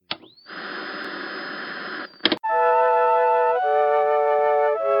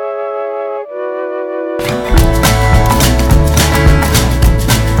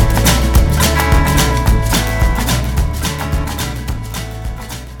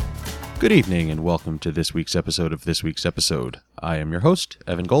Good evening and welcome to this week's episode of This Week's Episode. I am your host,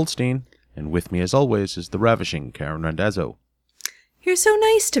 Evan Goldstein, and with me as always is the ravishing Karen Randazzo. You're so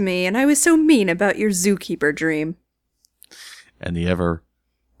nice to me, and I was so mean about your zookeeper dream. And the ever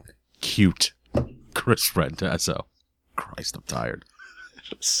cute Chris Randazzo. Christ, I'm tired.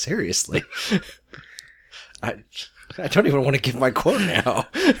 Seriously. I don't even want to give my quote now.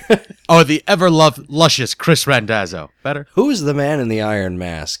 Oh, the ever luscious Chris Randazzo. Better? Who is the man in the iron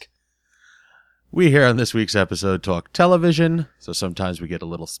mask? We here on this week's episode talk television, so sometimes we get a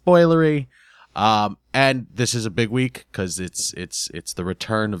little spoilery. And this is a big week because it's the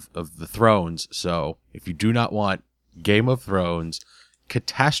return of the Thrones. So if you do not want Game of Thrones,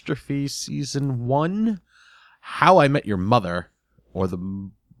 Catastrophe Season 1, How I Met Your Mother, or the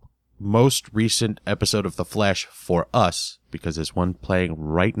most recent episode of The Flash for us, because there's one playing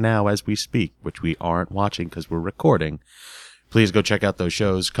right now as we speak, which we aren't watching because we're recording. Please go check out those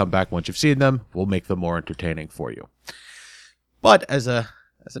shows. Come back once you've seen them. We'll make them more entertaining for you. But as an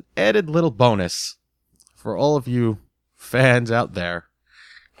added little bonus for all of you fans out there,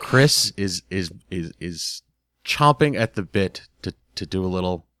 Chris is chomping at the bit to do a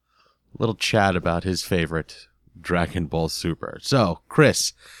little chat about his favorite Dragon Ball Super. So,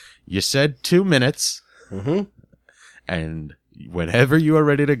 Chris, you said 2 minutes. Mm-hmm. And whenever you are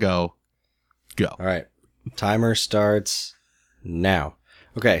ready to go, go. All right. Timer starts now.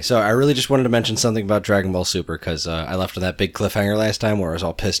 Okay, so I really just wanted to mention something about Dragon Ball Super because I left on that big cliffhanger last time where I was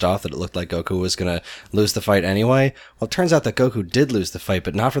all pissed off that it looked like Goku was going to lose the fight anyway. Well, it turns out that Goku did lose the fight,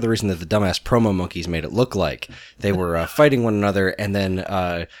 but not for the reason that the dumbass promo monkeys made it look like. They were fighting one another, and then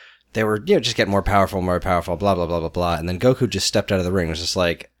they were just getting more powerful, blah, blah, blah, blah, blah. And then Goku just stepped out of the ring. It was just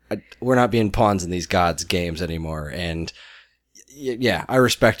like, we're not being pawns in these gods' games anymore. And yeah, I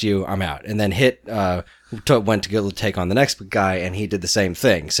respect you. I'm out. And then went to go take on the next guy, and he did the same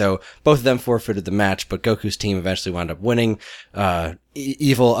thing. So both of them forfeited the match, but Goku's team eventually wound up winning.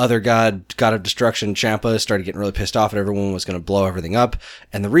 Evil other god of destruction, Champa, started getting really pissed off, and everyone was going to blow everything up.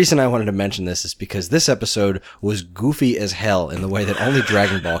 And the reason I wanted to mention this is because this episode was goofy as hell in the way that only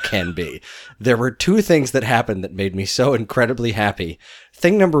Dragon Ball can be. There were two things that happened that made me so incredibly happy.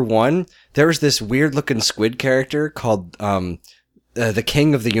 Thing number one, there was this weird-looking squid character called the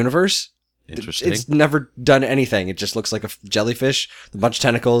King of the Universe. Interesting. It's never done anything. It just looks like a jellyfish, a bunch of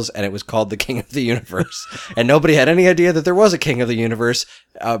tentacles, and it was called the King of the Universe. And nobody had any idea that there was a King of the Universe,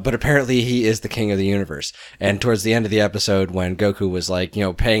 but apparently he is the King of the Universe. And towards the end of the episode, when Goku was like,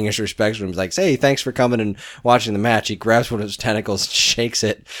 paying his respects, and was like, hey, thanks for coming and watching the match, he grabs one of his tentacles, shakes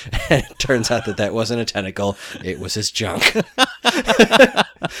it, and it turns out that wasn't a tentacle, it was his junk.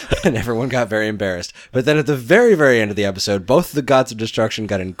 And everyone got very embarrassed. But then at the very, very end of the episode, both of the gods of destruction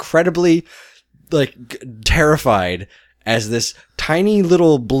got incredibly terrified as this tiny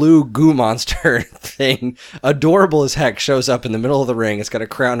little blue goo monster thing, adorable as heck, shows up in the middle of the ring. It's got a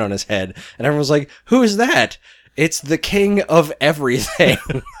crown on his head, and everyone's like, who is that? It's the King of Everything.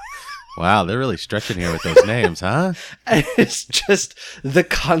 Wow, they're really stretching here with those names, huh? It's just the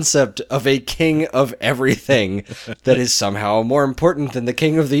concept of a king of everything that is somehow more important than the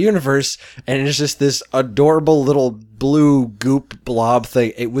king of the universe, and it's just this adorable little blue goop blob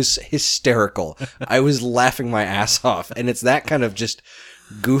thing. It was hysterical. I was laughing my ass off, and it's that kind of just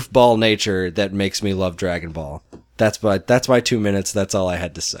goofball nature that makes me love Dragon Ball. That's my 2 minutes. That's all I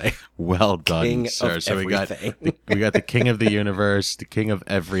had to say. Well done, King sir. Of So everything. we got the King of the Universe, the King of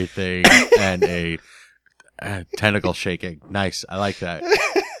Everything, and a tentacle shaking. Nice. I like that.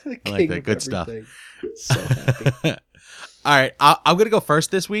 I like that. Good stuff. So happy. All right. I'm going to go first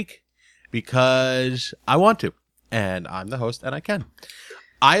this week because I want to, and I'm the host, and I can.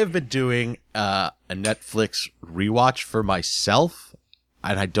 I have been doing a Netflix rewatch for myself,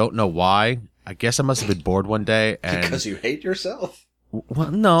 and I don't know why. I guess I must have been bored one day. And Because you hate yourself? Well,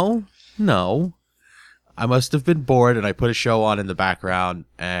 no. I must have been bored, and I put a show on in the background,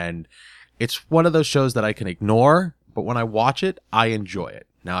 and it's one of those shows that I can ignore, but when I watch it, I enjoy it.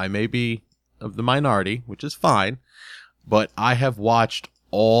 Now, I may be of the minority, which is fine, but I have watched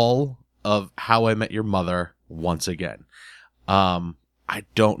all of How I Met Your Mother once again. I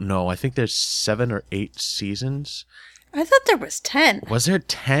don't know. I think there's 7 or 8 seasons. I thought there was 10. Was there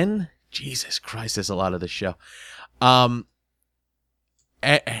 10? Jesus Christ, there's a lot of this show. I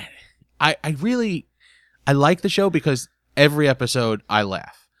like the show because every episode I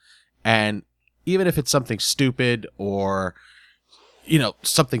laugh. And even if it's something stupid or,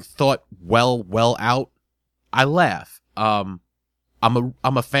 something thought well out, I laugh. I'm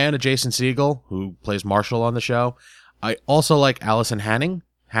a fan of Jason Segel, who plays Marshall on the show. I also like Allison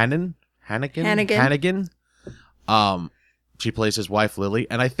Hannigan. She plays his wife, Lily,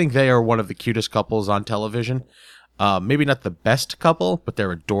 and I think they are one of the cutest couples on television. Maybe not the best couple, but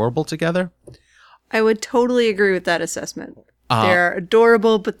they're adorable together. I would totally agree with that assessment. They're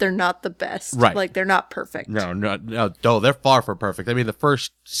adorable, but they're not the best. Right. Like, they're not perfect. No, they're far from perfect. I mean, the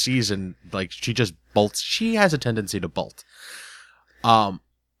first season, like, she just bolts. She has a tendency to bolt.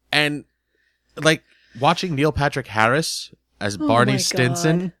 And, like, watching Neil Patrick Harris as Barney my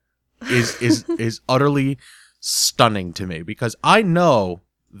Stinson is utterly stunning to me, because I know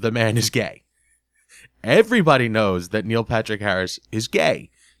the man is gay. Everybody knows that Neil Patrick Harris is gay.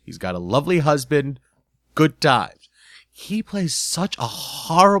 He's got a lovely husband, good times. He plays such a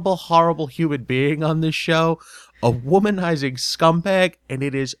horrible, horrible human being on this show, a womanizing scumbag, and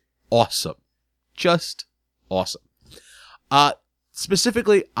it is awesome. Just awesome.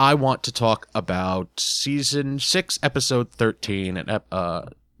 Specifically, I want to talk about season 6, episode 13, and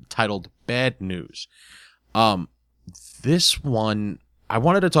titled Bad News. This one, I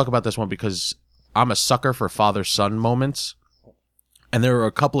wanted to talk about this one because I'm a sucker for father-son moments. And there are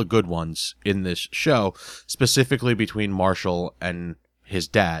a couple of good ones in this show, specifically between Marshall and his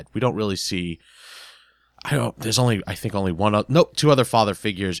dad. We don't really see, there's only two other father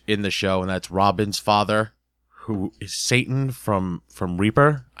figures in the show, and that's Robin's father, who is Satan from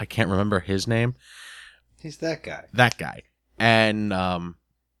Reaper. I can't remember his name. He's that guy. That guy. And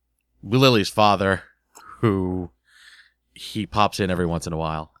Lily's father, who he pops in every once in a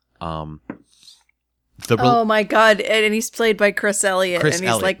while. Oh my god, and he's played by Chris Elliott, and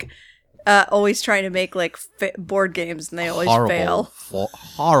he's like always trying to make like board games, and they always fail.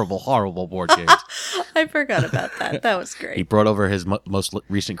 Horrible board games. I forgot about that. That was great. He brought over his most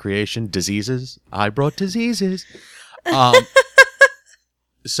recent creation, Diseases. I brought diseases.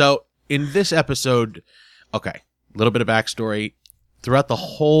 So in this episode, okay, a little bit of backstory. Throughout the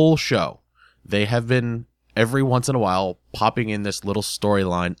whole show, they have been every once in a while popping in this little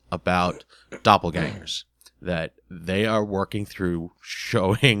storyline about doppelgangers that they are working through,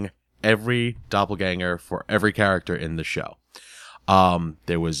 showing every doppelganger for every character in the show.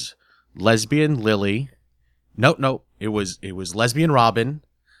 There was lesbian Lily. No, it was lesbian Robin,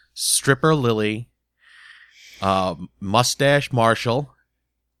 stripper Lily, mustache Marshall,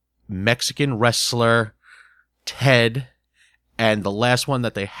 Mexican wrestler Ted, and the last one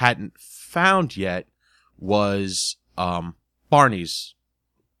that they hadn't found yet was Barney's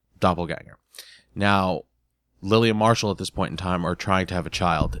doppelganger. Now, Lily and Marshall at this point in time are trying to have a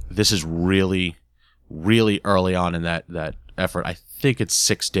child. This is really, really early on in that effort. I think it's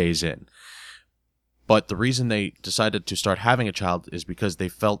 6 days in. But the reason they decided to start having a child is because they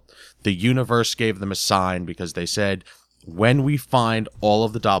felt the universe gave them a sign, because they said, when we find all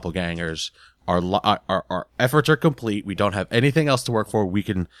of the doppelgangers, our efforts are complete. We don't have anything else to work for. We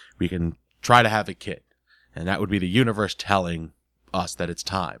can try to have a kid. And that would be the universe telling us that it's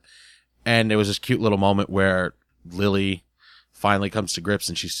time. And there was this cute little moment where Lily finally comes to grips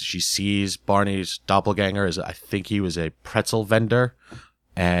and she sees Barney's doppelganger as, I think he was a pretzel vendor,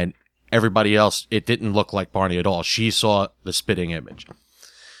 and everybody else, it didn't look like Barney at all. She saw the spitting image.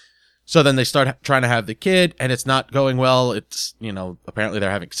 So then they start trying to have the kid, and it's not going well. It's, apparently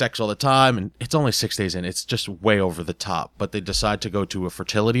they're having sex all the time, and it's only 6 days in. It's just way over the top. But they decide to go to a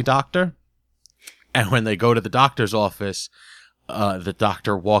fertility doctor. And when they go to the doctor's office, the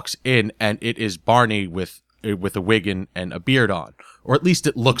doctor walks in, and it is Barney with a wig and a beard on. Or at least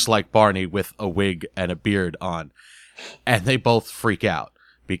it looks like Barney with a wig and a beard on. And they both freak out,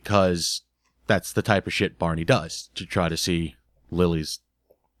 because that's the type of shit Barney does to try to see Lily's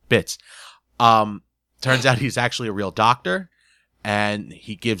bits. Turns out he's actually a real doctor, and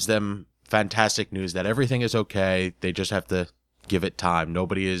he gives them fantastic news that everything is okay. They just have to give it time.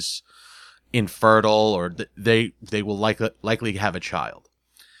 Nobody is infertile, or they will likely have a child.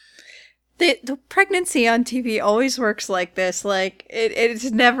 The pregnancy on TV always works like this. Like,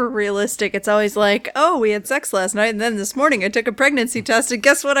 it's never realistic. It's always like, oh, we had sex last night, and then this morning I took a pregnancy test, and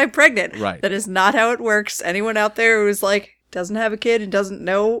guess what? I'm pregnant. Right. That is not how it works. Anyone out there who's like, doesn't have a kid and doesn't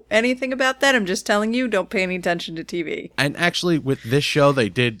know anything about that, I'm just telling you, don't pay any attention to TV. And actually, with this show, they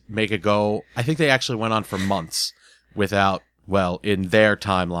did make a go. I think they actually went on for months without, well, in their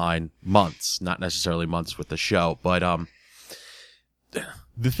timeline, months, not necessarily months with the show. But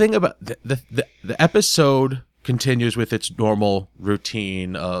the thing about the episode continues with its normal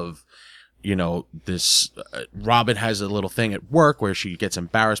routine of, this Robin has a little thing at work where she gets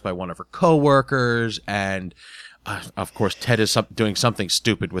embarrassed by one of her coworkers, and of course Ted is doing something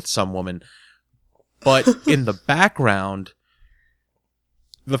stupid with some woman. But in the background,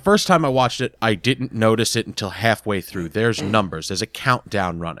 the first time I watched it, I didn't notice it until halfway through. There's numbers. There's a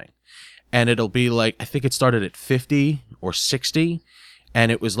countdown running. and it'll be like, I think it started at 50 or 60,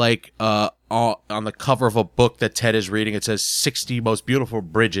 and it was like on the cover of a book that Ted is reading, it says 60 most beautiful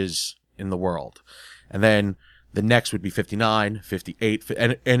bridges in the world. And then the next would be 59, 58,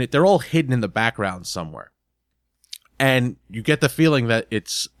 and they're all hidden in the background somewhere. And you get the feeling that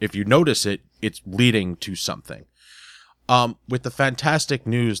it's, if you notice it, it's leading to something. With the fantastic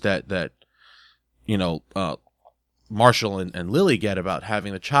news that Marshall and Lily get about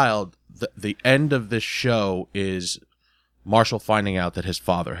having a child, the end of this show is Marshall finding out that his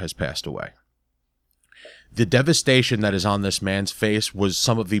father has passed away. The devastation that is on this man's face was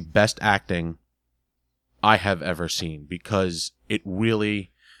some of the best acting I have ever seen, because it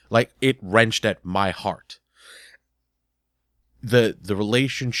really, it wrenched at my heart. The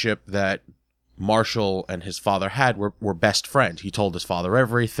relationship that Marshall and his father had were best friends. He told his father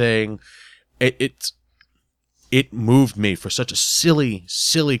everything. It moved me for such a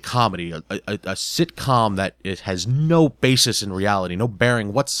silly comedy, a sitcom that it has no basis in reality, no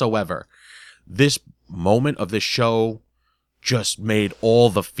bearing whatsoever. This moment of this show just made all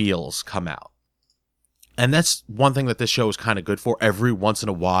the feels come out. And that's one thing that this show is kind of good for. Every once in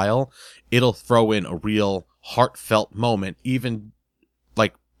a while, it'll throw in a real heartfelt moment. Even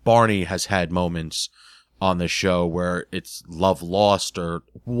like Barney has had moments on the show where it's love lost or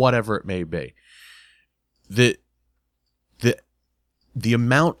whatever it may be. The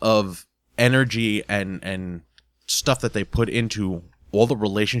amount of energy and stuff that they put into all the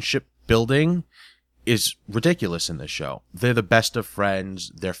relationship building is ridiculous in this show. They're the best of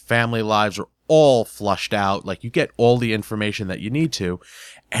friends. Their family lives are all flushed out. Like, you get all the information that you need to,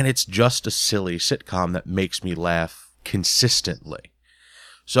 and it's just a silly sitcom that makes me laugh consistently.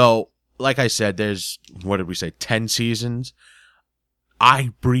 So, like I said, there's, 10 seasons?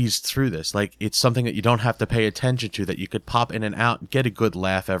 I breezed through this. Like, it's something that you don't have to pay attention to, that you could pop in and out and get a good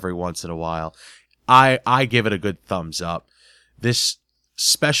laugh every once in a while. I give it a good thumbs up. This,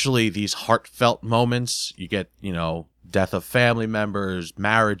 especially these heartfelt moments, you get, death of family members,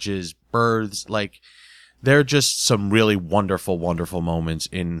 marriages, births, they're just some really wonderful, wonderful moments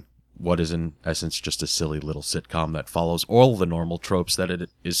in what is in essence just a silly little sitcom that follows all the normal tropes that it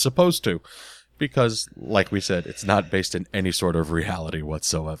is supposed to. Because, like we said, it's not based in any sort of reality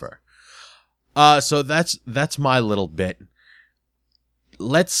whatsoever. So that's my little bit.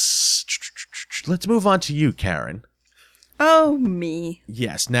 Let's move on to you, Karen. Oh, me.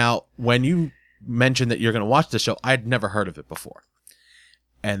 Yes. Now, when you mentioned that you're going to watch the show, I'd never heard of it before.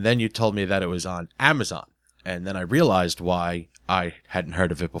 And then you told me that it was on Amazon. And then I realized why I hadn't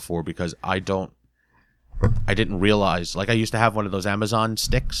heard of it before, because I didn't realize, I used to have one of those Amazon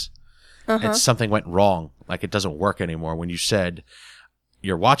sticks. And something went wrong. It doesn't work anymore. When you said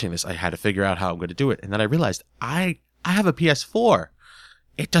you're watching this, I had to figure out how I'm going to do it. And then I realized I have a PS4.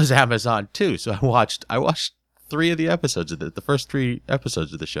 It does Amazon too. So I watched 3 of the episodes of the first 3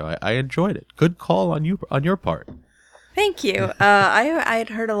 episodes of the show. I enjoyed it. Good call on your part. Thank you. I had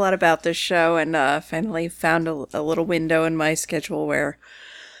heard a lot about this show, and finally found a little window in my schedule where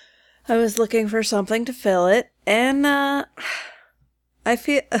I was looking for something to fill it. And I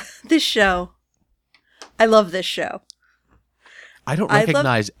feel this show. I love this show. I don't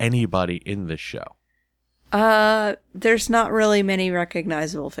recognize anybody in this show. There's not really many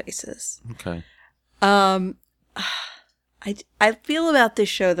recognizable faces. Okay. I feel about this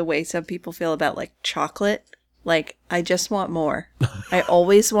show the way some people feel about chocolate. I just want more. I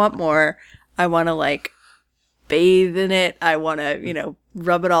always want more. I want to bathe in it. I want to,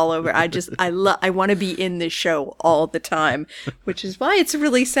 rub it all over. I want to be in this show all the time, which is why it's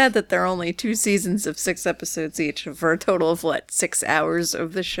really sad that there are only 2 seasons of 6 episodes each for a total of 6 hours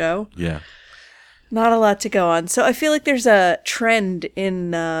of the show. Yeah. Not a lot to go on. So I feel like there's a trend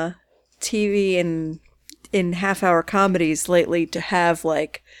in TV and in half-hour comedies lately to have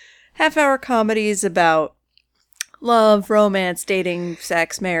half-hour comedies about love, romance, dating,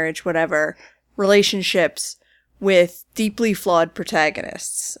 sex, marriage, whatever, relationships with deeply flawed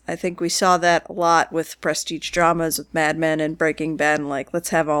protagonists. I think we saw that a lot with prestige dramas with Mad Men and Breaking Bad. Let's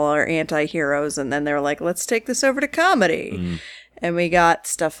have all our anti-heroes, and then they're let's take this over to comedy. And we got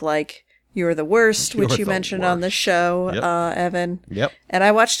stuff like You're the Worst, which you mentioned on the show, yep. Evan. Yep. And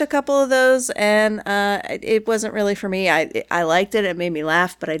I watched a couple of those, and it wasn't really for me. I liked it. It made me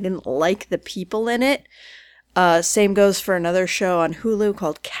laugh, but I didn't like the people in it. Same goes for another show on Hulu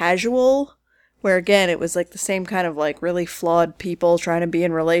called Casual, where again, it was the same kind of really flawed people trying to be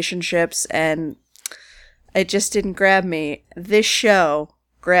in relationships, and it just didn't grab me. This show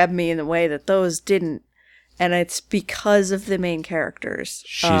grabbed me in the way that those didn't, and it's because of the main characters.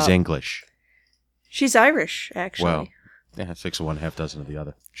 She's English. She's Irish, actually. Well, Yeah, 6 of one, half dozen of the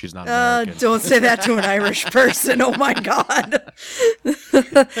other. She's not American. Don't say that to an Irish person. Oh my God.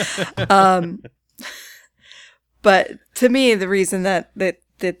 But to me, the reason that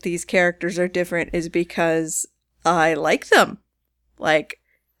these characters are different is because I like them. Like,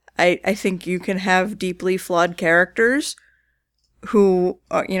 I think you can have deeply flawed characters who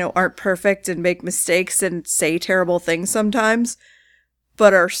are, aren't perfect and make mistakes and say terrible things sometimes,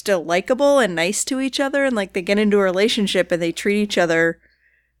 but are still likable and nice to each other. And like, they get into a relationship and they treat each other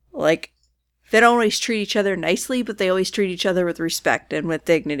like, they don't always treat each other nicely, but they always treat each other with respect and with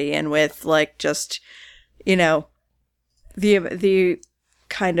dignity and with like, just, the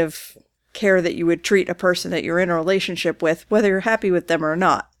kind of care that you would treat a person that you're in a relationship with, whether you're happy with them or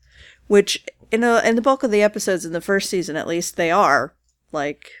not. Which, in the bulk of the episodes in the first season, at least, they are,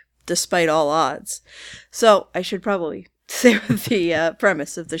 like, despite all odds. So, I should probably say what the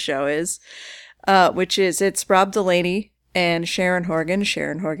premise of the show is, which is it's Rob Delaney and Sharon Horgan.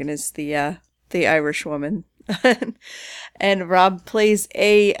 Sharon Horgan is the Irish woman. And Rob plays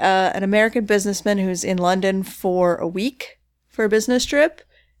an American businessman who's in London for a week for a business trip,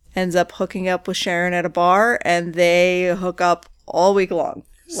 ends up hooking up with Sharon at a bar, and they hook up all week long.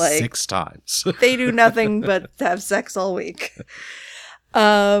 Like 6 times. They do nothing but have sex all week.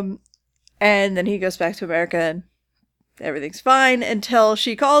 And then he goes back to America and everything's fine until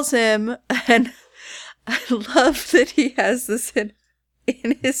she calls him. And I love that he has this in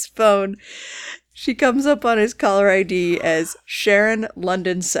his phone. She comes up on his caller ID as Sharon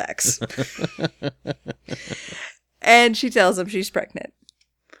London Sex. And she tells him she's pregnant.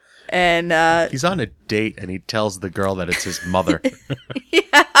 And he's on a date and he tells the girl that it's his mother.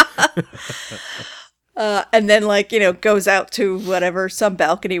 Yeah. And then goes out to some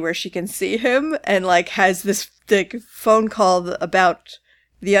balcony where she can see him and has this phone call about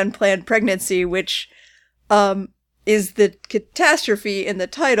the unplanned pregnancy, which is the catastrophe in the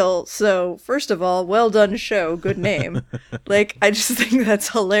title. So first of all, well done show, good name. I just think that's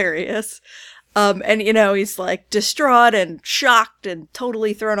hilarious. And he's distraught and shocked and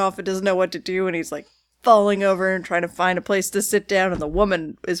totally thrown off and doesn't know what to do. And he's falling over and trying to find a place to sit down. And the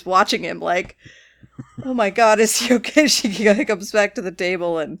woman is watching him oh my God, is he okay? She comes back to the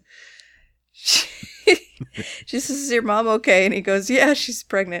table and she says, is your mom okay? And he goes, yeah, she's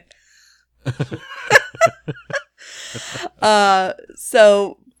pregnant.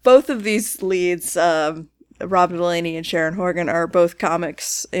 So both of these leads, Rob Delaney and Sharon Horgan, are both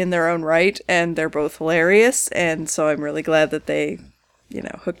comics in their own right, and they're both hilarious, and so I'm really glad that they,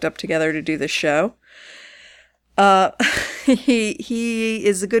 hooked up together to do this show. He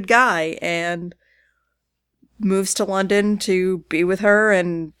is a good guy, and moves to London to be with her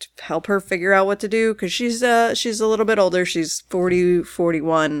and help her figure out what to do, because she's a little bit older. She's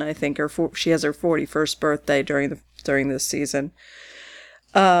 41, I think, or she has her 41st birthday during this season.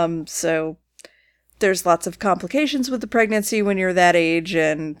 So there's lots of complications with the pregnancy when you're that age,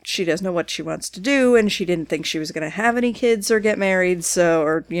 and she doesn't know what she wants to do, and she didn't think she was going to have any kids or get married,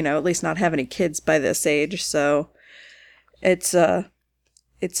 or at least not have any kids by this age. So it's a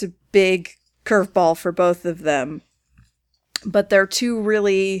big curveball for both of them. But they're two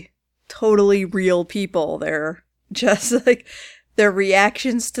really totally real people. They're just their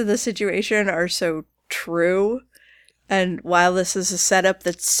reactions to the situation are so true. And while this is a setup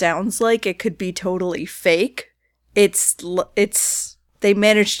that sounds like it could be totally fake, it's they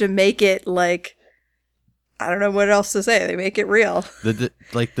managed to make it I don't know what else to say. They make it real. The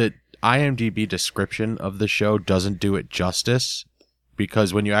IMDb description of the show doesn't do it justice,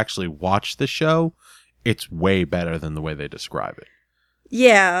 because when you actually watch the show, it's way better than the way they describe it.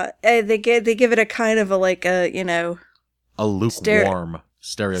 Yeah, they give it a kind of a lukewarm,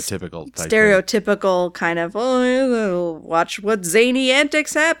 stereotypical kind of, watch what zany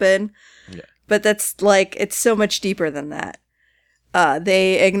antics happen. Yeah. But that's it's so much deeper than that.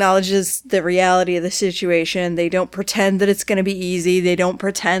 They acknowledges the reality of the situation. They don't pretend that it's going to be easy. They don't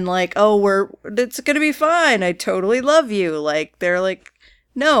pretend it's going to be fine. I totally love you. They're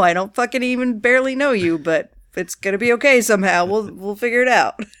no, I don't fucking even barely know you, but it's going to be okay somehow. We'll figure it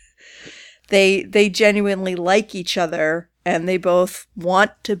out. They genuinely like each other, and they both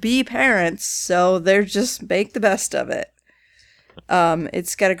want to be parents, so they're just make the best of it.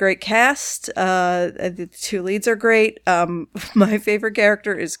 It's got a great cast. The two leads are great. My favorite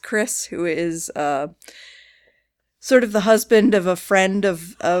character is Chris, who is sort of the husband of a friend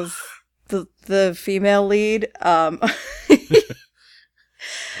of the female lead.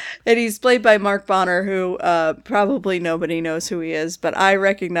 And he's played by Mark Bonner, who probably nobody knows who he is, but I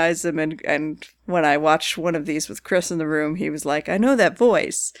recognize him, and when I watched one of these with Chris in the room, he was like, I know that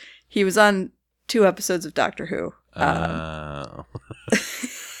voice. He was on 2 episodes of Doctor Who. No,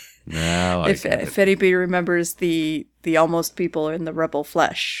 I get it. If anybody remembers the almost people in the Rebel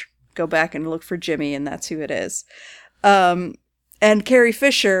Flesh, go back and look for Jimmy, and that's who it is. And Carrie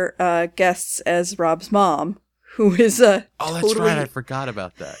Fisher guests as Rob's mom, who is Oh, that's right. I forgot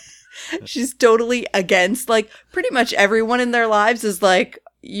about that. She's totally against, like, pretty much everyone in their lives is like,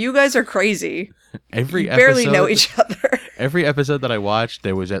 you guys are crazy. Every You barely episode, know each other. every episode that I watched,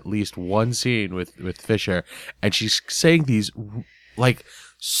 there was at least one scene with Fisher, and she's saying these like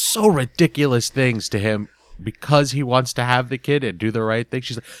so ridiculous things to him because he wants to have the kid and do the right thing.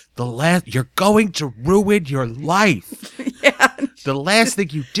 She's like, you're going to ruin your life. Yeah. The last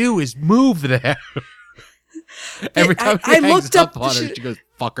thing you do is move there. Every time he I hangs looked up up- on her, she goes,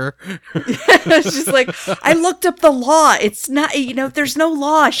 fucker. She's like, I looked up the law. It's not, there's no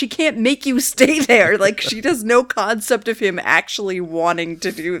law. She can't make you stay there. Like, she has no concept of him actually wanting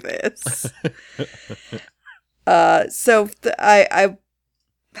to do this. I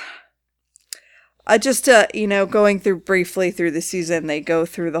just, going through briefly through the season, they go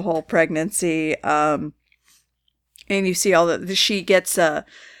through the whole pregnancy, and you see all that she gets,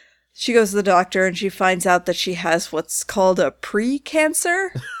 she goes to the doctor and she finds out that she has what's called a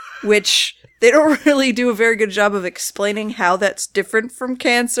pre-cancer, which they don't really do a very good job of explaining how that's different from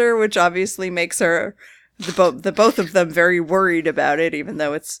cancer, which obviously makes her, the both of them, very worried about it, even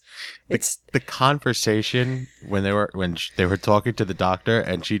though it's The conversation when they were talking to the doctor,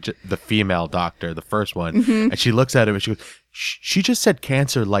 and the female doctor, the first one, and she looks at him and she goes, she just said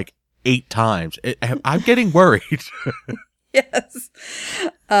cancer like 8 times. I'm getting worried. Yes.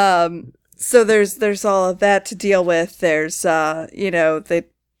 So there's all of that to deal with. There's, they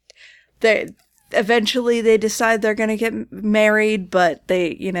eventually they decide they're going to get married, but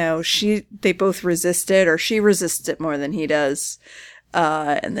they both resist it, or she resists it more than he does.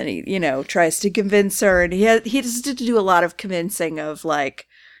 And then he, tries to convince her, and he has to do a lot of convincing of like,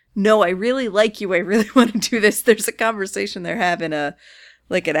 no, I really like you. I really want to do this. There's a conversation they're having an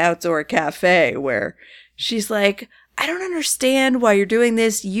outdoor cafe where she's like, I don't understand why you're doing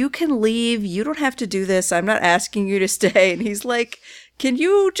this. You can leave. You don't have to do this. I'm not asking you to stay. And he's like, can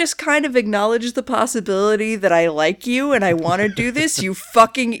you just kind of acknowledge the possibility that I like you and I want to do this, you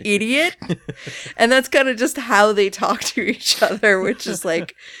fucking idiot? And that's kind of just how they talk to each other, which is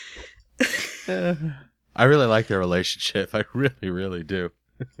like... I really like their relationship. I really, really do.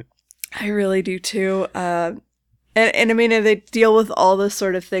 I really do too. And I mean, they deal with all the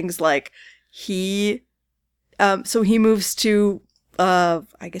sort of things like so he moves to,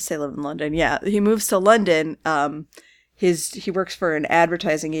 I guess they live in London. Yeah, he moves to London. He works for an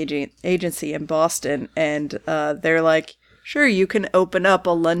advertising agency in Boston, and they're like, sure, you can open up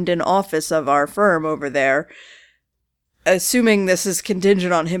a London office of our firm over there, assuming this is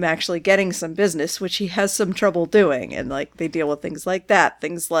contingent on him actually getting some business, which he has some trouble doing. And like, they deal with things like that.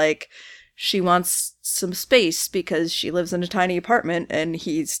 Things like she wants some space because she lives in a tiny apartment and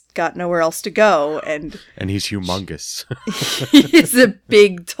he's got nowhere else to go. And he's humongous. He's a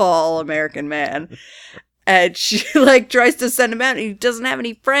big, tall American man. And she like tries to send him out, and he doesn't have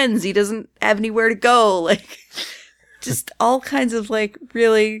any friends. He doesn't have anywhere to go. Like, just all kinds of like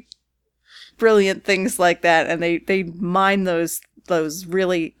really brilliant things like that. And they mine those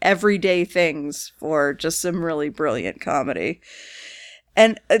really everyday things for just some really brilliant comedy.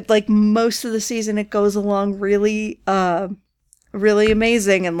 And like most of the season, it goes along really, really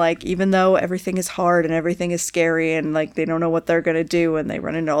amazing. And like, even though everything is hard and everything is scary and like they don't know what they're gonna do and they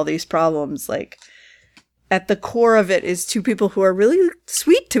run into all these problems, like at the core of it is two people who are really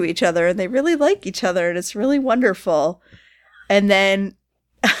sweet to each other and they really like each other, and it's really wonderful. And then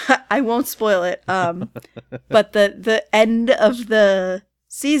I won't spoil it, but the end of the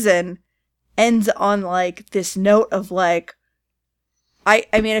season ends on like this note of like, I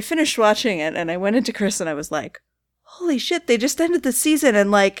mean, I finished watching it and I went into Chris and I was like, holy shit, they just ended the season. And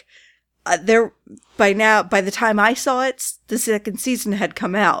like, by the time I saw it, the second season had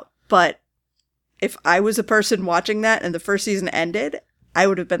come out. But if I was a person watching that and the first season ended, I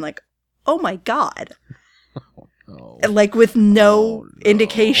would have been like, oh my God. Oh. And like with no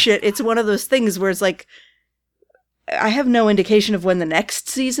indication. It's one of those things where it's like, I have no indication of when the next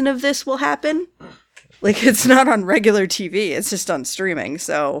season of this will happen. Like, it's not on regular TV. It's just on streaming.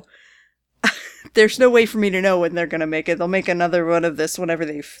 So there's no way for me to know when they're going to make it. They'll make another one of this whenever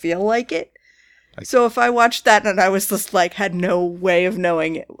they feel like it. So if I watched that and I was just like, had no way of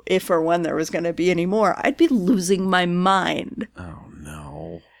knowing if or when there was going to be any more, I'd be losing my mind. Oh,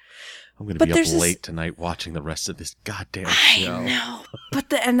 no. I'm going to be up late tonight watching the rest of this goddamn show. I know.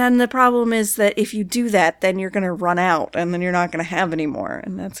 And then the problem is that if you do that, then you're going to run out and then you're not going to have any more.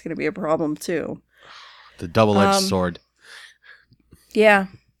 And that's going to be a problem too. The double-edged sword. Yeah.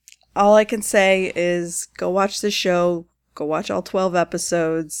 All I can say is go watch the show. Go watch all 12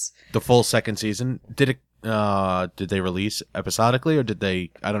 episodes. The full second season. Did they release episodically, or did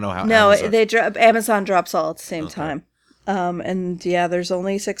they? I don't know how. No, Amazon... Amazon drops all at the same time. And yeah, there's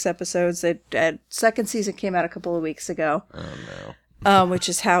only 6 episodes. Second season came out a couple of weeks ago. Oh no. Which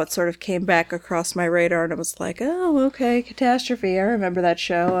is how it sort of came back across my radar, and I was like, oh, okay, Catastrophe. I remember that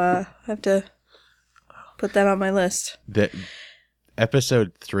show. I have to put that on my list. The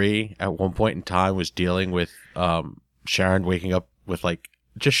episode 3 at one point in time was dealing with Sharon waking up with like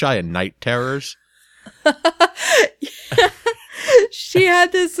just shy of night terrors. She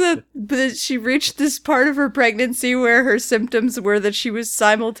had this, she reached this part of her pregnancy where her symptoms were that she was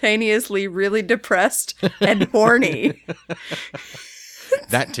simultaneously really depressed and horny.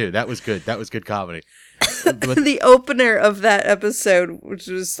 That too. That was good. That was good comedy. The opener of that episode, which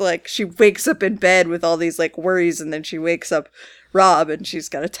was like, she wakes up in bed with all these like worries, and then she wakes up Rob and she's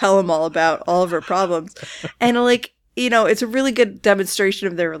got to tell him all about all of her problems. And like, you know, it's a really good demonstration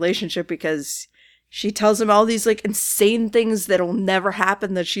of their relationship because she tells him all these like insane things that'll never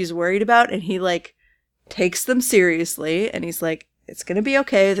happen that she's worried about. And he like takes them seriously. And he's like, it's going to be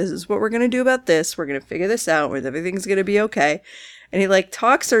okay. This is what we're going to do about this. We're going to figure this out. Everything's going to be okay. And he like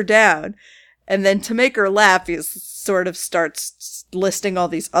talks her down. And then to make her laugh, he sort of starts listing all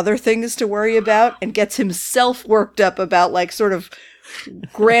these other things to worry about and gets himself worked up about like sort of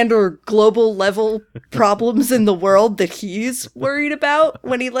grander global level problems in the world that he's worried about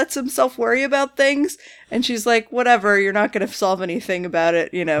when he lets himself worry about things. And she's like, whatever, you're not going to solve anything about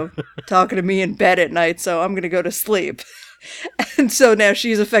it, you know, talking to me in bed at night, so I'm going to go to sleep. And so now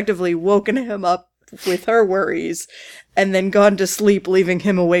she's effectively woken him up with her worries and then gone to sleep, leaving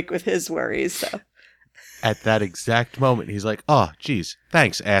him awake with his worries. So at that exact moment, he's like, oh, geez,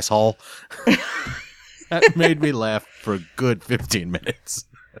 thanks, asshole. That made me laugh for a good 15 minutes.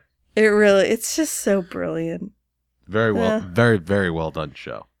 It's just so brilliant. Very well, very, very well done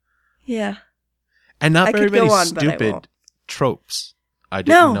show. Yeah. And not very many stupid tropes. I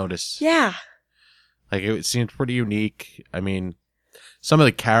didn't notice. Yeah. Like, it seemed pretty unique. I mean, some of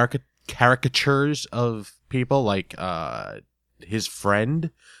the caricatures of people, like his friend,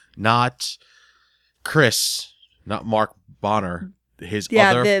 not Chris, not Mark Bonner, his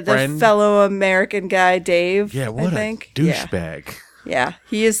other friend. The fellow American guy, Dave. Yeah, what a douchebag. Yeah,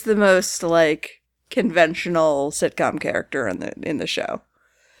 he is the most like conventional sitcom character in the show.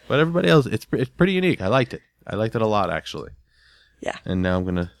 But everybody else, it's pretty unique. I liked it. I liked it a lot, actually. Yeah. And now I'm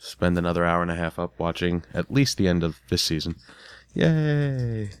gonna spend another hour and a half up watching at least the end of this season.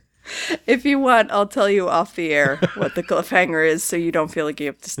 Yay! If you want, I'll tell you off the air what the cliffhanger is, so you don't feel like you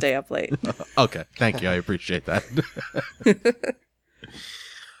have to stay up late. Okay, thank you. I appreciate that.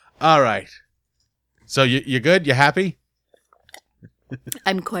 All right. So you good? You happy?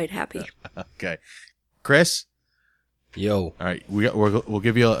 I'm quite happy. Okay, Chris. Yo. All right, we'll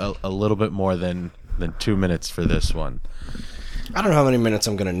give you a little bit more than 2 minutes for this one. I don't know how many minutes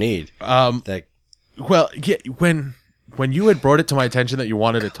I'm gonna need. Well, yeah, when you had brought it to my attention that you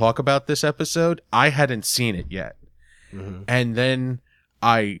wanted to talk about this episode, I hadn't seen it yet, and then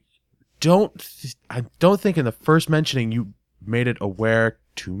I don't think in the first mentioning you made it aware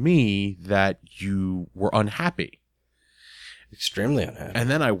to me that you were unhappy. Extremely unhappy. And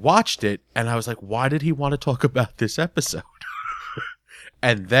then I watched it, and I was like, "Why did he want to talk about this episode?"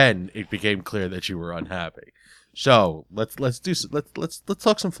 And then it became clear that you were unhappy. So let's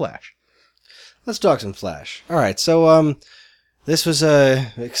talk some Flash. Let's talk some Flash. All right, so this was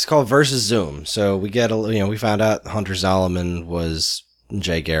it's called Versus Zoom. So we we found out Hunter Zolomon was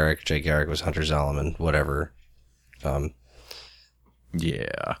Jay Garrick. Jay Garrick was Hunter Zolomon. Whatever.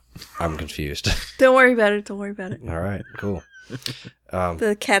 Yeah, I'm confused. Don't worry about it. All right, cool.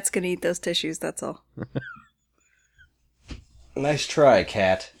 The cat's gonna eat those tissues. That's all. Nice try,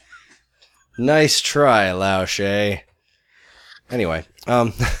 cat. Nice try, Lao Shay. Anyway,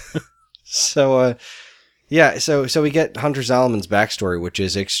 so we get Hunter Zolomon's backstory, which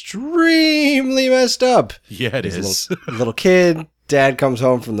is extremely messed up. Yeah, it is. Little kid, dad comes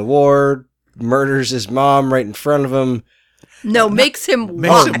home from the war, murders his mom right in front of him. No, makes him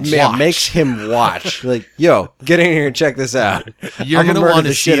watch. Makes him watch. Like, yo, get in here and check this out. You're going to want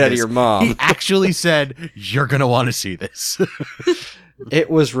to see shit this. Out of your mom. He actually said, you're going to want to see this.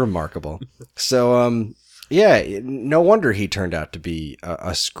 It was remarkable. So, yeah, no wonder he turned out to be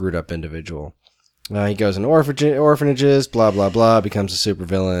a screwed up individual. He goes in orphanages, blah blah blah, becomes a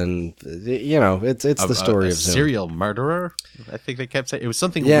supervillain. You know, it's the story of Zoom. Serial murderer. I think they kept saying it was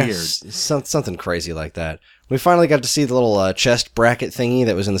something Yeah, weird. something crazy like that. We finally got to see the little chest bracket thingy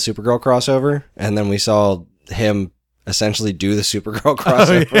that was in the Supergirl crossover, and then we saw him essentially do the Supergirl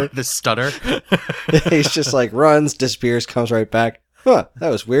crossover. Oh, yeah, the stutter. He's just like runs, disappears, comes right back. Huh, that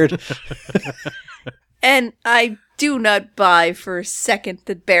was weird. And I do not buy for a second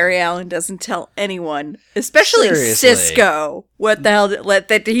that Barry Allen doesn't tell anyone, especially Seriously. Cisco, what the hell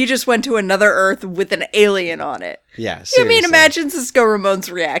that he just went to another Earth with an alien on it. Yeah, I seriously. mean, imagine Cisco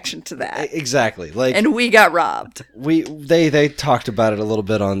Ramon's reaction to that. Exactly. Like, And we got robbed. they talked about it a little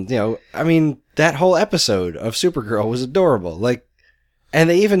bit on, I mean, that whole episode of Supergirl was adorable. Like, and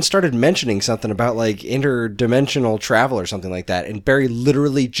they even started mentioning something about like interdimensional travel or something like that, and Barry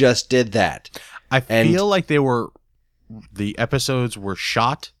literally just did that. I feel like the episodes were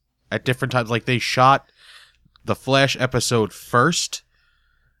shot at different times. Like they shot the Flash episode first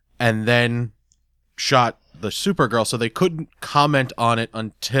and then shot the Supergirl, so they couldn't comment on it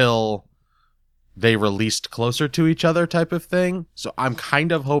until they released closer to each other type of thing. So I'm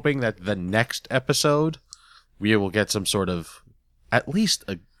kind of hoping that the next episode we will get some sort of, at least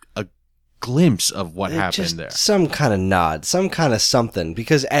a glimpse of what happened Just there. some kind of nod, some kind of something,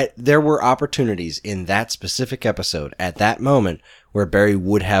 because there were opportunities in that specific episode at that moment where Barry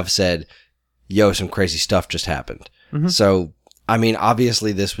would have said, yo, some crazy stuff just happened. Mm-hmm. So, I mean,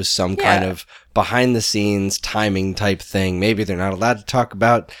 obviously this was some kind of behind the scenes timing type thing. Maybe they're not allowed to talk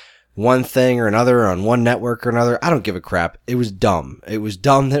about one thing or another on one network or another. I don't give a crap. It was dumb. It was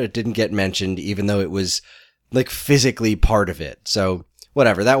dumb that it didn't get mentioned, even though it was like physically part of it. So,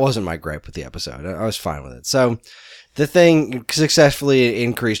 whatever, that wasn't my gripe with the episode. I was fine with it. So, the thing successfully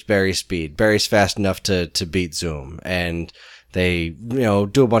increased Barry's speed. Barry's fast enough to beat Zoom. And they,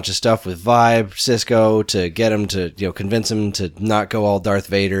 do a bunch of stuff with Vibe, Cisco, to get him to, convince him to not go all Darth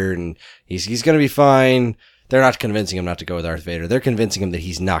Vader. And he's going to be fine. They're not convincing him not to go with Darth Vader. They're convincing him that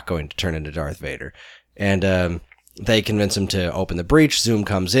he's not going to turn into Darth Vader. And, they convince him to open the breach. Zoom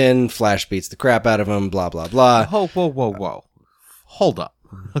comes in. Flash beats the crap out of him. Blah, blah, blah. Whoa. Hold up.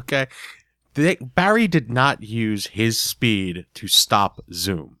 Okay. Barry did not use his speed to stop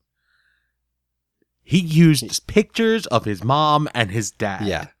Zoom. He used pictures of his mom and his dad.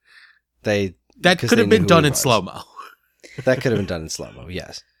 Yeah. That could have been done in slow-mo. That could have been done in slow-mo,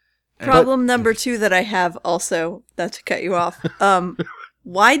 yes. Problem number 2 that I have also, not to cut you off,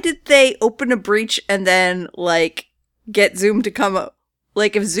 why did they open a breach and then, get Zoom to come up?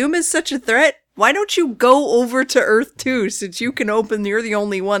 Like, if Zoom is such a threat, why don't you go over to Earth 2, since you're the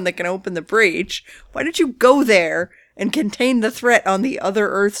only one that can open the breach? Why don't you go there and contain the threat on the other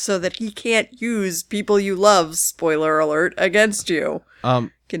Earth so that he can't use people you love, spoiler alert, against you?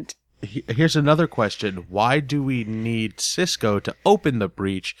 Here's another question. Why do we need Cisco to open the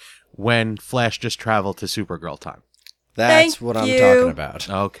breach when Flash just traveled to Supergirl time? That's what I'm talking about.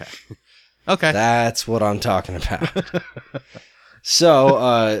 Okay. That's what I'm talking about.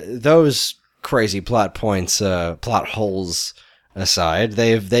 So, those crazy plot points, plot holes aside,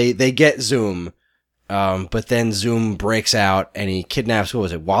 they get Zoom, but then Zoom breaks out and he kidnaps, what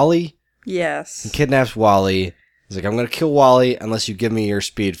was it, Wally? Yes. He kidnaps Wally. He's like, I'm going to kill Wally unless you give me your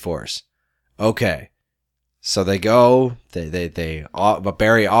Speed Force. Okay. So they go, but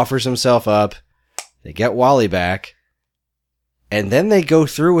Barry offers himself up. They get Wally back. And then they go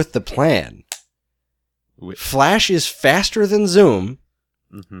through with the plan. Flash is faster than Zoom.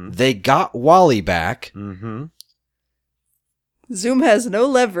 Mm-hmm. They got Wally back. Mm-hmm. Zoom has no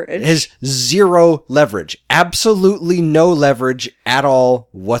leverage. Has zero leverage. Absolutely no leverage at all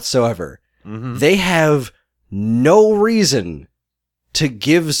whatsoever. Mm-hmm. They have no reason to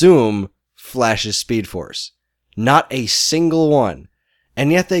give Zoom Flash's Speed Force. Not a single one. And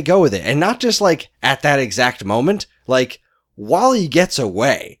yet they go with it. And not just at that exact moment. Wally gets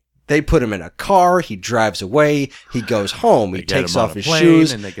away. They put him in a car. He drives away. He goes home. He takes off his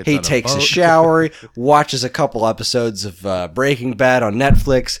shoes. He takes a shower. Watches a couple episodes of Breaking Bad on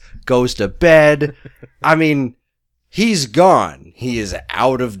Netflix. Goes to bed. I mean, he's gone. He is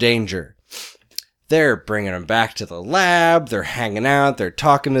out of danger. They're bringing him back to the lab. They're hanging out. They're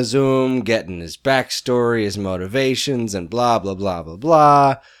talking to Zoom, getting his backstory, his motivations, and blah, blah, blah, blah,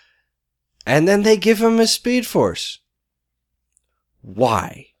 blah. And then they give him his Speed Force.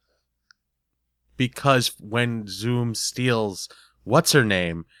 Why? Because when Zoom steals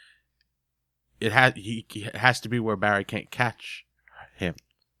what's-her-name, it has to be where Barry can't catch him.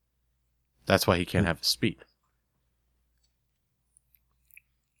 That's why he can't have his speed.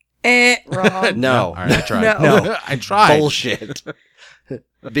 Wrong. No. All right, I tried. No. No, I tried. Bullshit.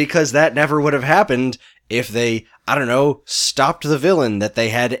 Because that never would have happened if they, I don't know, stopped the villain that they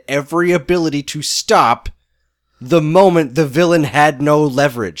had every ability to stop the moment the villain had no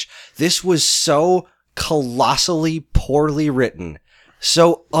leverage. This was so colossally poorly written,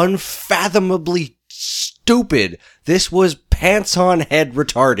 so unfathomably stupid. This was pants on head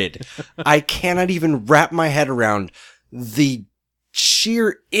retarded. I cannot even wrap my head around the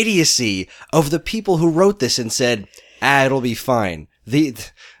sheer idiocy of the people who wrote this and said, it'll be fine.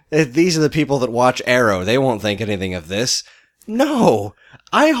 These are the people that watch Arrow. They won't think anything of this. No,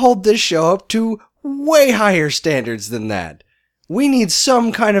 I hold this show up to way higher standards than that. We need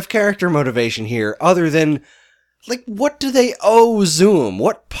some kind of character motivation here other than, like, what do they owe Zoom?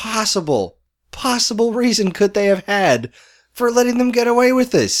 What possible reason could they have had for letting them get away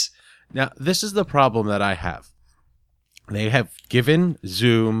with this? Now, this is the problem that I have. They have given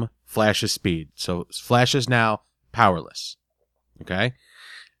Zoom Flash's speed. So Flash is now powerless. Okay?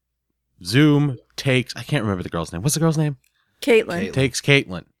 Zoom takes, I can't remember the girl's name. What's the girl's name? Caitlin. Takes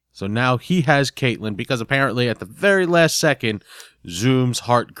Caitlin. So now he has Caitlin because apparently at the very last second, Zoom's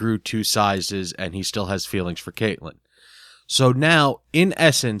heart grew 2 sizes and he still has feelings for Caitlin. So now, in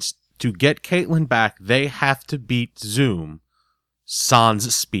essence, to get Caitlin back, they have to beat Zoom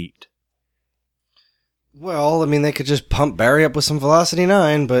sans speed. Well, I mean, they could just pump Barry up with some Velocity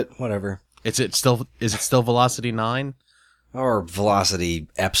 9, but whatever. Is it still Velocity 9? Or Velocity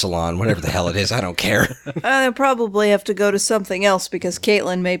Epsilon, whatever the hell it is, I don't care. They'll probably have to go to something else because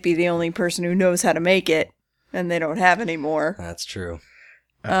Caitlin may be the only person who knows how to make it, and they don't have any more. That's true.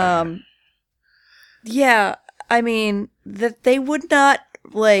 Yeah, I mean, that they would not,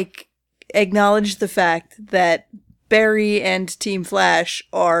 like, acknowledge the fact that Barry and Team Flash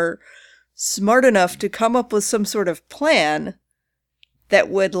are smart enough to come up with some sort of plan that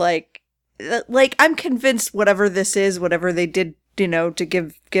would, like, I'm convinced whatever this is, whatever they did, you know, to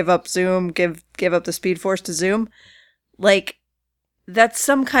give up Zoom, give up the Speed Force to Zoom, like, that's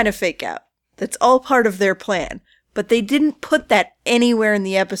some kind of fake out. That's all part of their plan. But they didn't put that anywhere in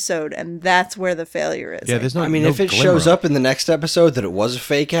the episode, and that's where the failure is. Yeah, there's no. I mean, no if it glimmer shows of up in the next episode that it was a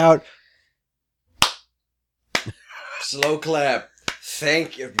fake out, slow clap.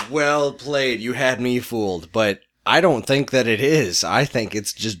 Thank you. Well played. You had me fooled. But I don't think that it is. I think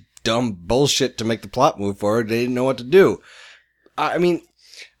it's just dumb bullshit to make the plot move forward. They didn't know what to do. I mean,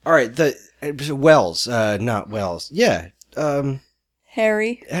 all right. Not Wells. Yeah.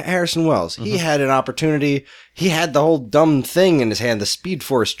 Harrison Wells. He had an opportunity. He had the whole dumb thing in his hand, the Speed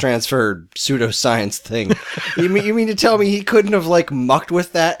Force transfer pseudoscience thing. You mean to tell me he couldn't have, like, mucked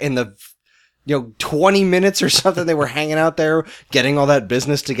with that in the, 20 minutes or something they were hanging out there getting all that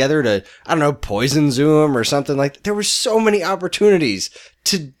business together to, I don't know, poison Zoom or something like that? There were so many opportunities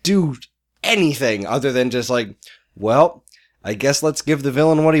to do anything other than just like, well, I guess let's give the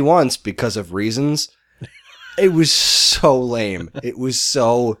villain what he wants because of reasons. It was so lame. It was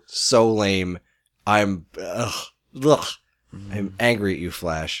so lame. I'm angry at you,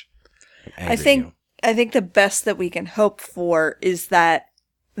 Flash. I think the best that we can hope for is that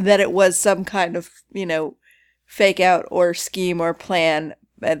it was some kind of, fake out or scheme or plan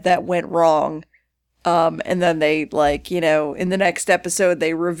that went wrong. And then they, in the next episode,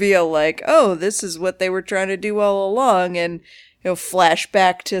 they reveal, oh, this is what they were trying to do all along. And, flash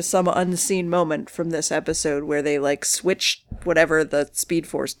back to some unseen moment from this episode where they, switched whatever the Speed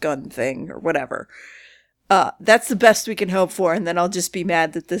Force gun thing or whatever. That's the best we can hope for. And then I'll just be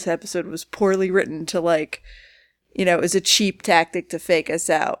mad that this episode was poorly written to, is a cheap tactic to fake us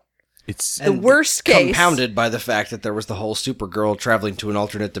out. It's the worst case. Compounded by the fact that there was the whole Supergirl traveling to an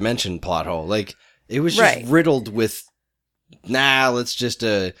alternate dimension plot hole. It was just riddled with, let's just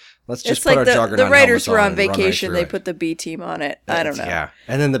it's put like our Juggernaut the writers helmets were on and run right vacation. through They it. put the B team on it. I don't know. Yeah.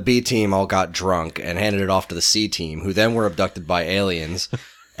 And then the B team all got drunk and handed it off to the C team, who then were abducted by aliens.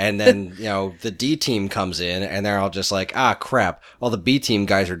 And then, the D team comes in and they're all just like, crap. All the B team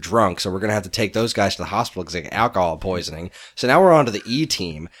guys are drunk, so we're going to have to take those guys to the hospital because they get alcohol poisoning. So now we're on to the E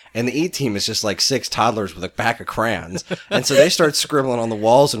team, and the E team is just like 6 toddlers with a pack of crayons. And so they start scribbling on the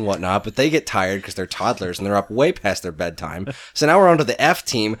walls and whatnot, but they get tired because they're toddlers and they're up way past their bedtime. So now we're on to the F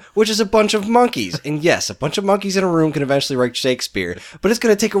team, which is a bunch of monkeys. And yes, a bunch of monkeys in a room can eventually write Shakespeare, but it's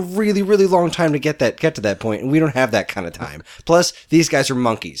going to take a really, really long time to get to that point, and we don't have that kind of time. Plus, these guys are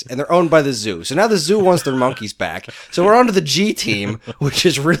monkeys. monkeys, and they're owned by the zoo. So now the zoo wants their monkeys back. So we're on to the G team, which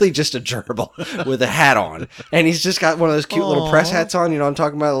is really just a gerbil with a hat on. And he's just got one of those cute little press hats on. You know what I'm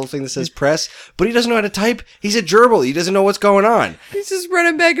talking about? A little thing that says press. But he doesn't know how to type. He's a gerbil. He doesn't know what's going on. He's just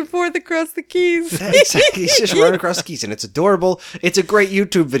running back and forth across the keys. Exactly. He's just running across the keys, and it's adorable. It's a great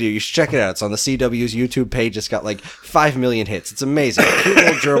YouTube video. You should check it out. It's on the CW's YouTube page. It's got like 5 million hits. It's amazing. A cute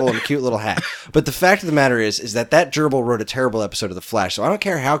little gerbil and a cute little hat. But the fact of the matter is that gerbil wrote a terrible episode of The Flash, so I don't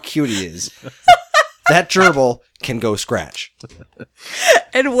care how cute he is. That gerbil can go scratch.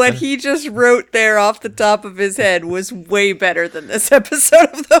 And what he just wrote there off the top of his head was way better than this episode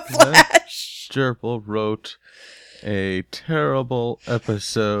of The Flash. Gerbil wrote a terrible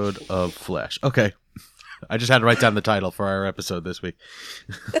episode of Flash. Okay. I just had to write down the title for our episode this week.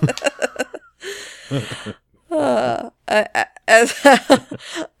 I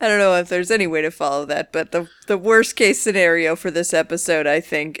don't know if there's any way to follow that, but the worst case scenario for this episode, I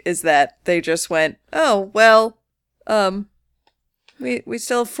think, is that they just went, oh, well, we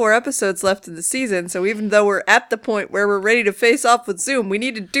still have 4 episodes left in the season, so even though we're at the point where we're ready to face off with Zoom, we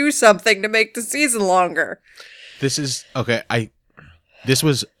need to do something to make the season longer. This is, okay, this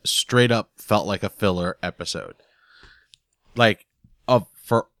was straight up felt like a filler episode. Like,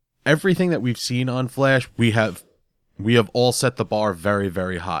 for everything that we've seen on Flash, we have all set the bar very,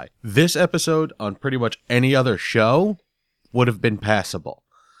 very high. This episode on pretty much any other show would have been passable.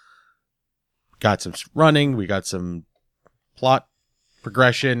 Got some running, we got some plot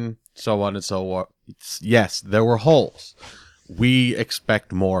progression, so on and so on. Yes, there were holes. We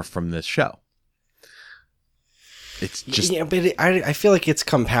expect more from this show. It's just... Yeah, but I feel like it's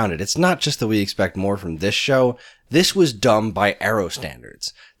compounded. It's not just that we expect more from this show. This was dumb by Arrow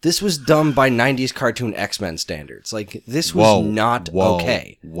standards. This was dumb by 90s cartoon X-Men standards. Like, this was not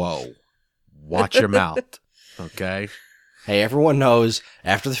okay. Whoa. Watch your mouth, okay? Hey, everyone knows,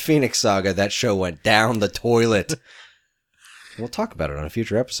 after the Phoenix Saga, that show went down the toilet. We'll talk about it on a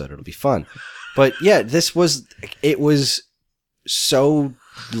future episode. It'll be fun. But, yeah, it was so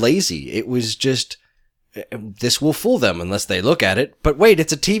lazy. It was just... This will fool them unless they look at it. But wait,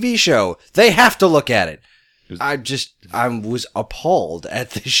 it's a TV show. They have to look at it. I was appalled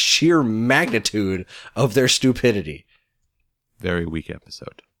at the sheer magnitude of their stupidity. Very weak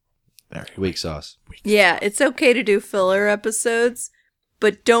episode. Very weak sauce. Yeah, it's okay to do filler episodes,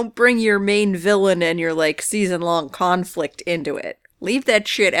 but don't bring your main villain and your, like, season-long conflict into it. Leave that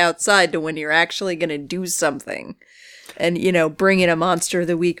shit outside to when you're actually gonna do something. And, you know, bring in a Monster of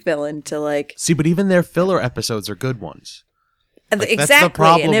the Week villain to, like... See, but even their filler episodes are good ones. Like, exactly. That's the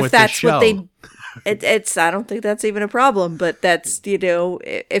problem and if with that's what they... It's I don't think that's even a problem, but that's, you know,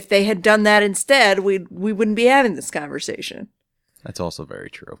 if they had done that instead, we wouldn't be having this conversation. That's also very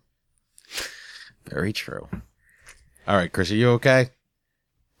true. Very true. All right, Chris, are you okay?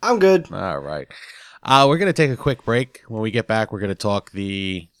 I'm good. All right. We're going to take a quick break. When we get back, we're going to talk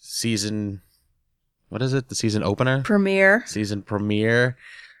the season... What is it? The season opener? Premiere. Season premiere.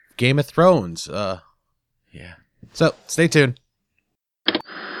 Game of Thrones. Yeah. So, stay tuned.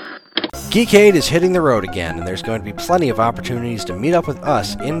 Geekade is hitting the road again, and there's going to be plenty of opportunities to meet up with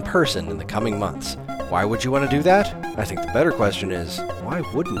us in person in the coming months. Why would you want to do that? I think the better question is, why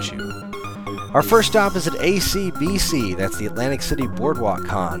wouldn't you? Our first stop is at ACBC, that's the Atlantic City Boardwalk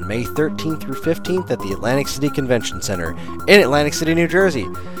Con, May 13th through 15th at the Atlantic City Convention Center in Atlantic City, New Jersey.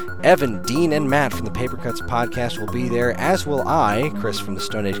 Evan, Dean, and Matt from the Paper Cuts podcast will be there, as will I, Chris from the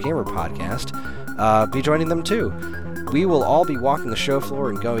Stone Age Gamer podcast, be joining them too. We will all be walking the show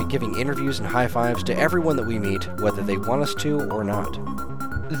floor and giving interviews and high fives to everyone that we meet, whether they want us to or not.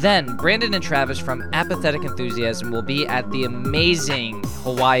 Then, Brandon and Travis from Apathetic Enthusiasm will be at the amazing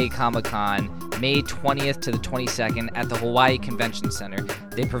Hawaii Comic-Con, May 20th to the 22nd at the Hawaii Convention Center.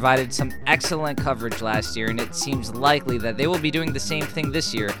 They provided some excellent coverage last year, and it seems likely that they will be doing the same thing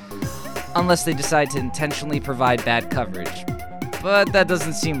this year, unless they decide to intentionally provide bad coverage. But that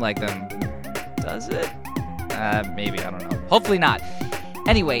doesn't seem like them. Does it? Maybe, I don't know. Hopefully not.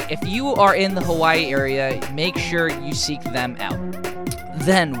 Anyway, if you are in the Hawaii area, make sure you seek them out.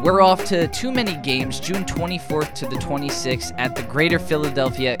 Then, we're off to Too Many Games, June 24th to the 26th at the Greater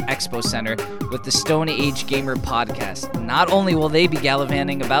Philadelphia Expo Center with the Stone Age Gamer podcast. Not only will they be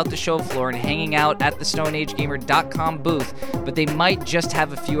gallivanting about the show floor and hanging out at the StoneAgeGamer.com booth, but they might just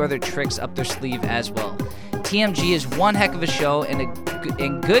have a few other tricks up their sleeve as well. TMG is one heck of a show,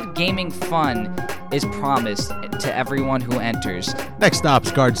 and good gaming fun is promised to everyone who enters. Next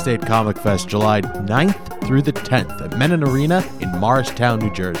stop's Garden State Comic Fest, July 9th through the 10th at Menon Arena in Morristown,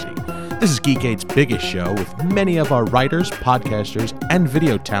 New Jersey. This is Geekade's biggest show with many of our writers, podcasters, and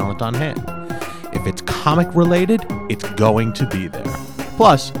video talent on hand. If it's comic related, it's going to be there.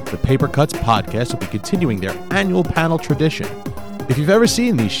 Plus, the Paper Cuts podcast will be continuing their annual panel tradition. If you've ever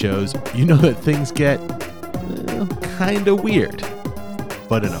seen these shows, you know that things get kind of weird,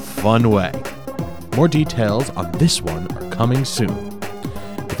 but in a fun way. More details on this one are coming soon.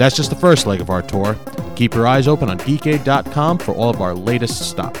 But that's just the first leg of our tour. Keep your eyes open on geekade.com for all of our latest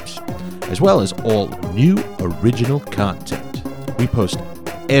stops, as well as all new original content. We post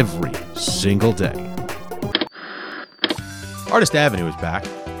every single day. Artist Avenue is back,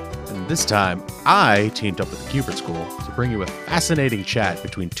 and this time I teamed up with the Cubert School to bring you a fascinating chat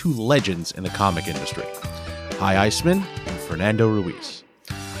between two legends in the comic industry, Hy Iceman and Fernando Ruiz.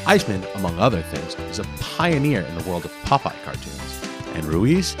 Iceman, among other things, is a pioneer in the world of Popeye cartoons, and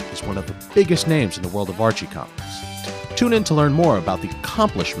Ruiz is one of the biggest names in the world of Archie comics. Tune in to learn more about the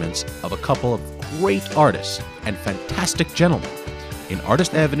accomplishments of a couple of great artists and fantastic gentlemen in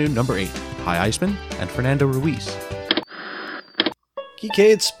Artist Avenue number 8, Hy Iceman and Fernando Ruiz.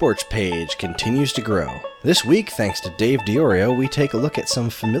 Geekade's sports page continues to grow. This week, thanks to Dave Diorio, we take a look at some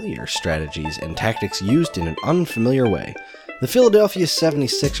familiar strategies and tactics used in an unfamiliar way. The Philadelphia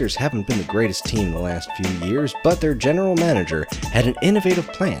 76ers haven't been the greatest team in the last few years, but their general manager had an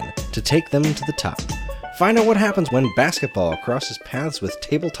innovative plan to take them to the top. Find out what happens when basketball crosses paths with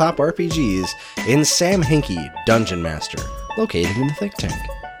tabletop RPGs in Sam Hinkie, Dungeon Master, located in the Think Tank.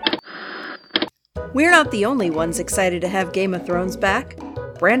 We're not the only ones excited to have Game of Thrones back.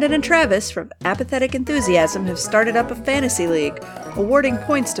 Brandon and Travis from Apathetic Enthusiasm have started up a fantasy league, awarding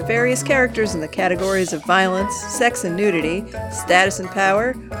points to various characters in the categories of violence, sex and nudity, status and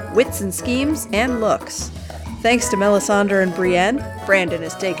power, wits and schemes, and looks. Thanks to Melisandre and Brienne, Brandon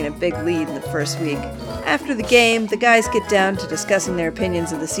has taken a big lead in the first week. After the game, the guys get down to discussing their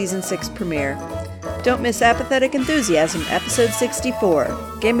opinions of the Season 6 premiere. Don't miss Apathetic Enthusiasm, Episode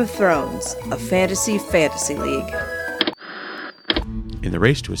 64, Game of Thrones, a fantasy league. In the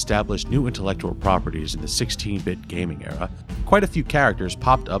race to establish new intellectual properties in the 16-bit gaming era, quite a few characters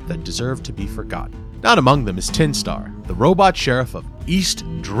popped up that deserve to be forgotten. Not among them is Tinstar, the robot sheriff of East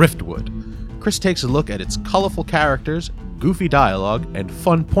Driftwood. Chris takes a look at its colorful characters, goofy dialogue, and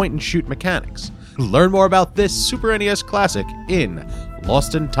fun point-and-shoot mechanics. Learn more about this Super NES classic in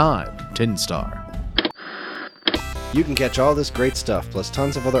Lost in Time, Tinstar. You can catch all this great stuff, plus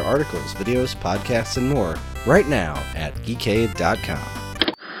tons of other articles, videos, podcasts, and more, right now at geekade.com.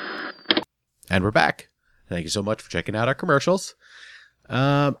 And we're back. Thank you so much for checking out our commercials.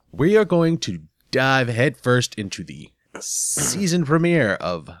 We are going to dive headfirst into the season premiere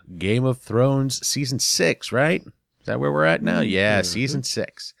of Game of Thrones Season 6, right? Is that where we're at now? Yeah, Season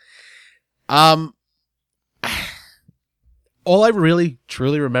 6. All I really,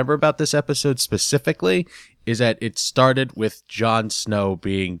 truly remember about this episode specifically is that it started with Jon Snow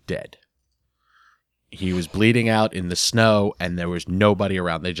being dead. He was bleeding out in the snow, and there was nobody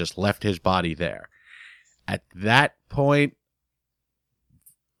around. They just left his body there. At that point,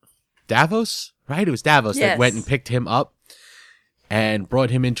 Davos, right? It was Davos that went and picked him up and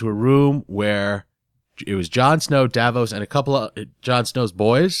brought him into a room where it was Jon Snow, Davos, and a couple of Jon Snow's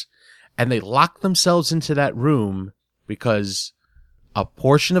boys, and they locked themselves into that room because a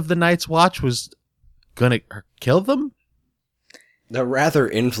portion of the Night's Watch was gonna kill them? The rather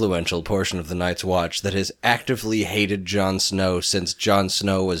influential portion of the Night's Watch that has actively hated Jon Snow since Jon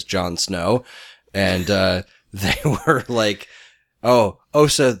Snow was Jon Snow. And they were like, so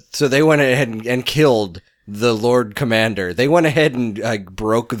they went ahead and killed the Lord Commander. They went ahead and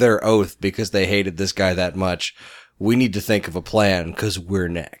broke their oath because they hated this guy that much. We need to think of a plan because we're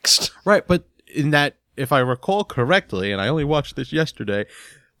next. Right, but in that, if I recall correctly, and I only watched this yesterday,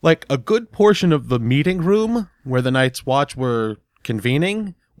 like a good portion of the meeting room where the Night's Watch were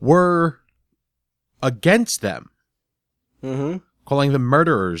convening were against them. Mm-hmm. Calling them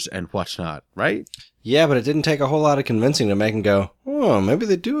murderers and whatnot, right? Yeah, but it didn't take a whole lot of convincing to make him go, oh, maybe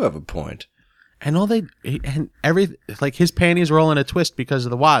they do have a point. And like his panties were all in a twist because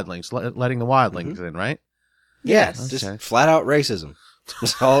of the wildlings, letting the wildlings in, right? Yes. Just flat out racism.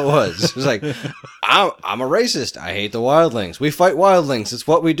 That's all it was. It was like, I'm a racist. I hate the wildlings. We fight wildlings. It's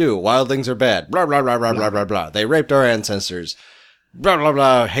what we do. Wildlings are bad. Blah, blah, blah, blah, blah, blah, blah. They raped our ancestors. Blah, blah,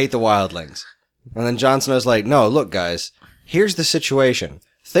 blah. Hate the wildlings. And then Jon Snow's like, no, look, guys. Here's the situation.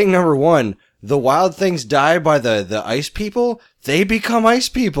 Thing number one, the wild things die by the ice people. They become ice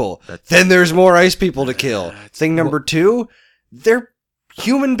people. Then there's more ice people to kill. Thing number two, they're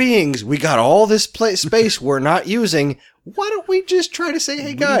human beings. We got all this space we're not using. Why don't we just try to say,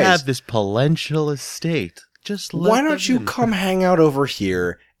 hey, guys. We have this palatial estate. Just why don't you come hang out over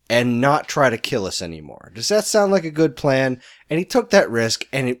here and not try to kill us anymore. Does that sound like a good plan? And he took that risk,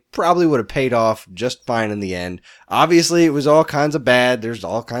 and it probably would have paid off just fine in the end. Obviously, it was all kinds of bad. There's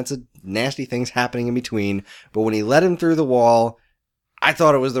all kinds of nasty things happening in between. But when he let him through the wall, I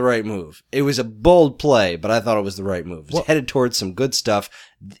thought it was the right move. It was a bold play, but I thought it was the right move. It was headed towards some good stuff.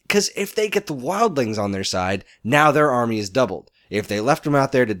 Because if they get the wildlings on their side, now their army is doubled. If they left them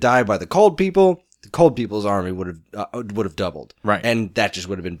out there to die by the cold people's army would have doubled. Right. And that just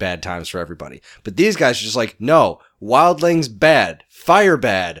would have been bad times for everybody. But these guys are just like, no, wildlings bad, fire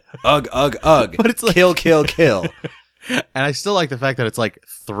bad, ugh, ugh, ugh, But it's like- kill, kill, kill. And I still like the fact that it's like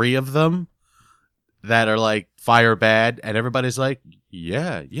 3 of them that are like fire bad, and everybody's like,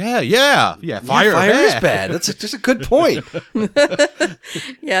 yeah, fire, Fire is bad. That's just a good point.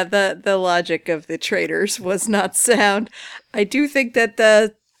 Yeah, the logic of the traitors was not sound. I do think that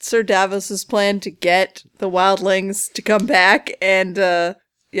the Sir Davos's plan to get the wildlings to come back and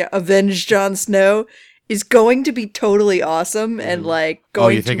avenge Jon Snow is going to be totally awesome and like Oh,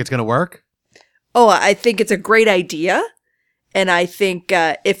 going you think to it's gonna work? Oh, I think it's a great idea. And I think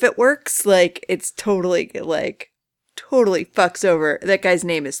if it works, like, it's totally fucks over. That guy's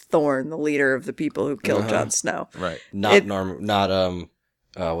name is Thorne, the leader of the people who killed Jon Snow. Right.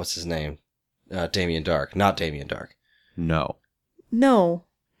 What's his name? Damien Dark. Not Damien Dark. No. No.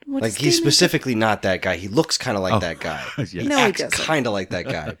 What's Like, his he's name? specifically not that guy. He looks kind of like Oh. that guy. Yeah. No, he Acts doesn't. kind of like that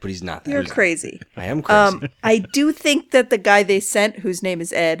guy, but he's not that You're guy. crazy. I am crazy. I do think that the guy they sent, whose name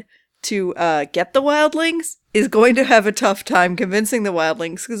is Ed, to get the wildlings is going to have a tough time convincing the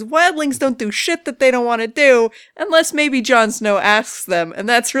wildlings, because wildlings don't do shit that they don't want to do unless maybe Jon Snow asks them, and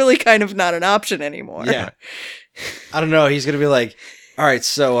that's really kind of not an option anymore. Yeah. I don't know. He's going to be like, all right,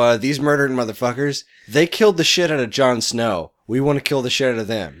 so these murdered motherfuckers, they killed the shit out of Jon Snow. We want to kill the shit out of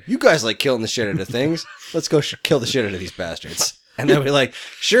them. You guys like killing the shit out of things. Let's go kill the shit out of these bastards. And they'll be like,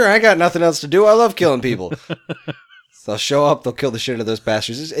 sure, I got nothing else to do. I love killing people. So they'll show up, they'll kill the shit out of those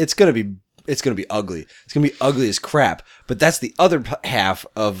bastards. It's gonna be ugly. It's gonna be ugly as crap. But that's the other half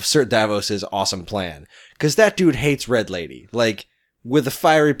of Sir Davos's awesome plan. Because that dude hates Red Lady. Like, with the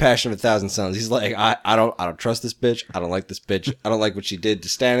fiery passion of 1,000 suns. He's like, I don't trust this bitch. I don't like this bitch. I don't like what she did to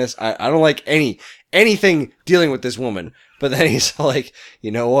Stannis. I don't like anything dealing with this woman. But then he's like, you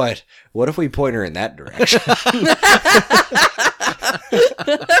know what? What if we point her in that direction?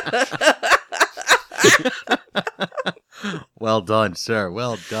 Well done, sir.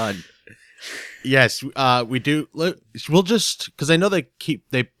 Well done. Yes, we do. We'll just, because I know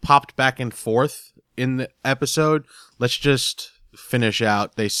they popped back and forth in the episode. Let's just finish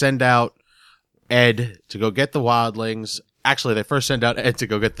out. They send out Ed to go get the wildlings. Actually, they first send out Ed to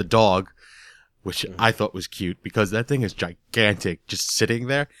go get the dog, which I thought was cute because that thing is gigantic, just sitting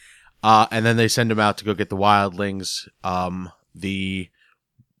there. And then they send him out to go get the wildlings. The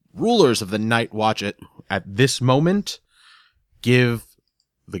rulers of the Night Watch at this moment give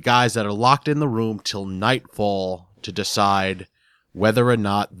the guys that are locked in the room till nightfall to decide whether or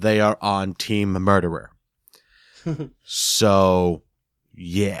not they are on Team Murderer. So,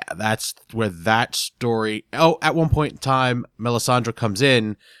 yeah, that's where that story... Oh, at one point in time, Melisandre comes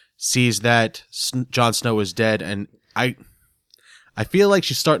in, sees that Jon Snow is dead, and I feel like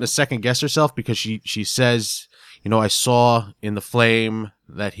she's starting to second guess herself because she says, you know, I saw in the flame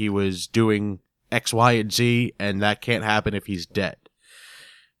that he was doing X, Y, and Z, and that can't happen if he's dead.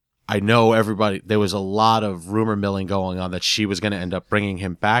 I know there was a lot of rumor milling going on that she was going to end up bringing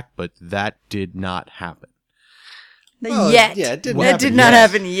him back, but that did not happen. Well, Yet. yeah, it didn't That happen did not yet.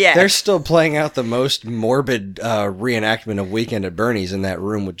 happen yet. They're still playing out the most morbid reenactment of Weekend at Bernie's in that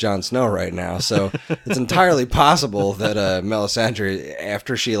room with Jon Snow right now. So it's entirely possible that Melisandre,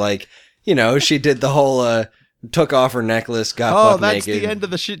 after she she did the whole took off her necklace, got buck that's naked. the end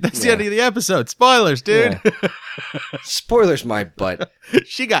of the shit. That's the end of the episode. Spoilers, dude. Yeah. Spoilers, my butt.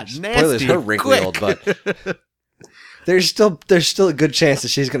 She got nasty. Spoilers, her wrinkly quick. old butt. There's still a good chance that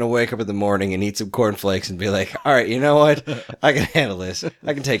she's gonna wake up in the morning and eat some cornflakes and be like, all right, you know what? I can handle this.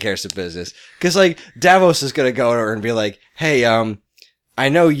 I can take care of some business. Because like Davos is gonna go to her and be like, hey, I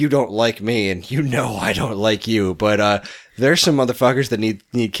know you don't like me and you know I don't like you, but there's some motherfuckers that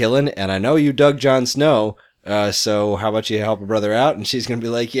need killing, and I know you dug Jon Snow. So how about you help a brother out? And she's gonna be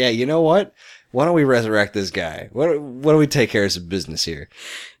like, yeah, you know what? Why don't we resurrect this guy? Why don't we take care of some business here?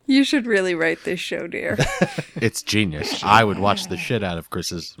 You should really write this show, dear. It's genius. I would watch the shit out of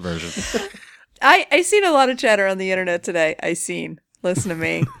Chris's version. I seen a lot of chatter on the internet today. Listen to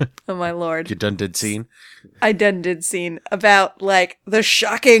me. Oh my lord. You done did scene? I did seen about like the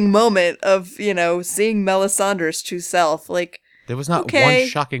shocking moment of, seeing Melisandre's true self. Like There was not Okay. one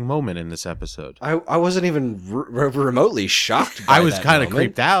shocking moment in this episode. I wasn't even remotely shocked by I was that kind of moment.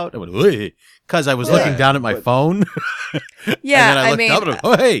 creeped out. I went, because I was Yeah, looking down at my but- phone. Yeah, and then I looked mean, up and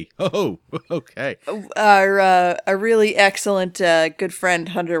oh, hey, oh, okay. our a really excellent good friend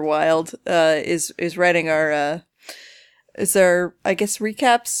Hunter Wild is writing our is our I guess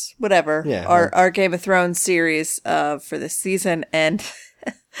recaps whatever Yeah, our Game of Thrones series for this season, and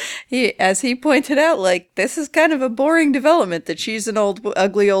he pointed out, like, this is kind of a boring development that she's an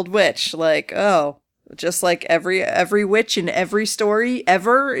ugly old witch, like, oh, just like every witch in every story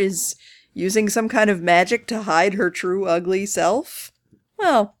ever is using some kind of magic to hide her true ugly self.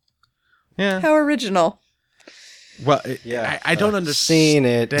 Well, Yeah. how original. Well, Yeah, I don't seen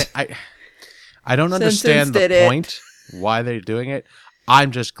understand. it. I don't Simpsons understand the did it. point why they're doing it.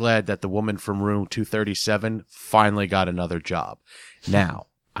 I'm just glad that the woman from room 237 finally got another job. Now,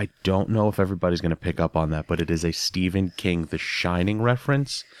 I don't know if everybody's going to pick up on that, but it is a Stephen King The Shining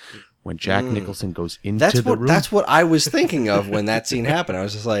reference when Jack Nicholson goes into the room. That's what I was thinking of when that scene happened. I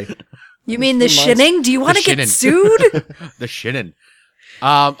was just like, You mean the Reminds- shinning? Do you want to The get shinning. sued? The Shinin.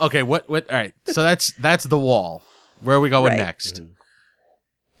 Okay, what all right. So that's the wall. Where are we going Right. next?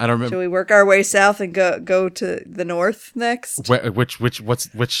 I don't Shall remember we work our way south and go to the north next?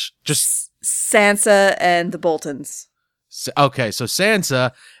 which just Sansa and the Boltons. okay, so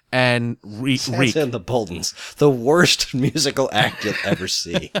Sansa and Reek. Sansa and the Boltons, the worst musical act you'll ever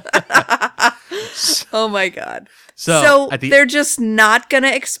see. Oh my god. So, So at the they're just not gonna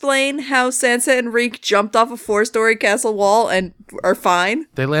explain how Sansa and Reek jumped off a 4-story castle wall and are fine?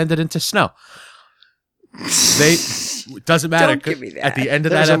 they landed into snow. They doesn't matter. Don't give me that. At the end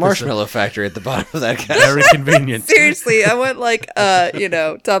of There's that a episode, marshmallow factory at the bottom of that castle. very convenient. Seriously, I want like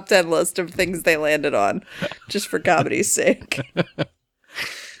top 10 list of things they landed on, just for comedy's sake.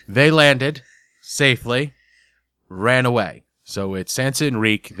 They landed safely, ran away. So it's Sansa and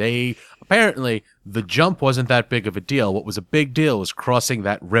Reek. They apparently the jump wasn't that big of a deal. What was a big deal was crossing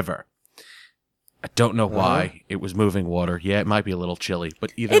that river. I don't know why it was moving water. Yeah, it might be a little chilly,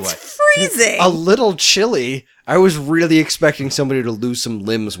 but either way. It's freezing. A little chilly. I was really expecting somebody to lose some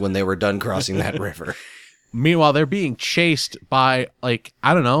limbs when they were done crossing that river. Meanwhile, they're being chased by, like,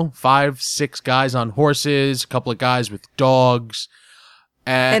 I don't know, 5, 6 guys on horses, a couple of guys with dogs.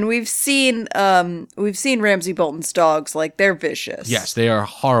 And we've seen Ramsay Bolton's dogs, like, they're vicious. Yes, they are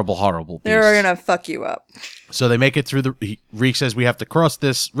horrible, horrible beasts. They're gonna fuck you up. So they make it through Reek says we have to cross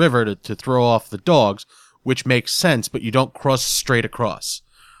this river to throw off the dogs, which makes sense, but you don't cross straight across.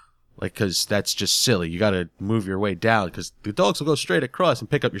 Like, because that's just silly. You got to move your way down, because the dogs will go straight across and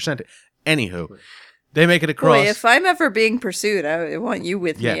pick up your scent. Anywho, they make it across. Boy, if I'm ever being pursued, I want you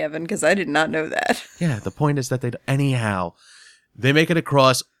with Yeah. me, Evan, because I did not know that. Yeah, the point is that anyhow, they make it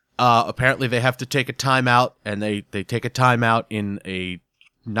across. Apparently they have to take a timeout, and they take a timeout in a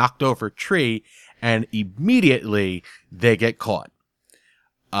knocked over tree, and immediately they get caught.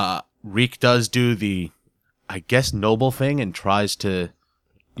 Reek does do the, I guess, noble thing and tries to,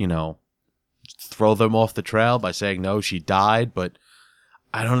 throw them off the trail by saying, no, she died, but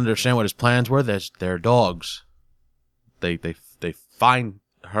I don't understand what his plans were. They're dogs. They find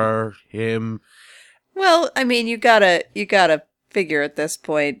her, him. Well, I mean, you gotta figure at this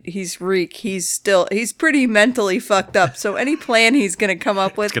point, he's Reek. He's pretty mentally fucked up. So any plan he's gonna come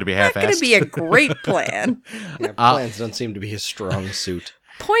up with, It's gonna be not gonna half-assed. be a great plan. Yeah, plans don't seem to be his strong suit.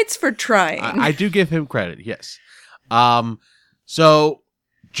 Points for trying. I do give him credit, yes. So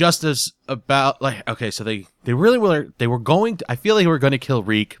just as about like okay, so they really were going to, I feel like they were going to kill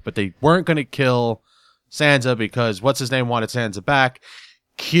Reek, but they weren't going to kill Sansa because what's his name wanted Sansa back.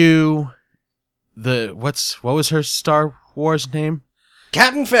 Q, what was her Star Wars name?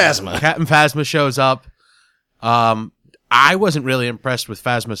 Captain Phasma. Captain Phasma shows up. I wasn't really impressed with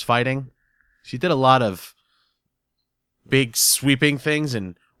Phasma's fighting. She did a lot of big sweeping things,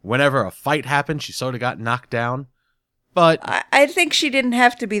 and whenever a fight happened, she sort of got knocked down. But I think she didn't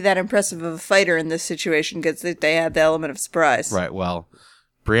have to be that impressive of a fighter in this situation because they had the element of surprise. right, well,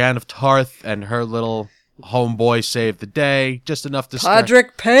 Brienne of Tarth and her little homeboy saved the day. Just enough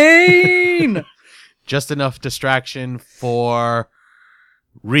Podrick Payne. just enough distraction for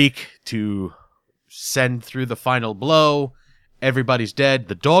Reek to send through the final blow. Everybody's dead.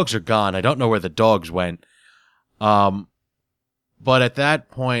 The dogs are gone. I don't know where the dogs went. But at that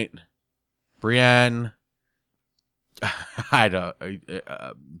point, Brienne,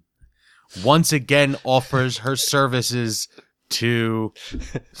 once again offers her services to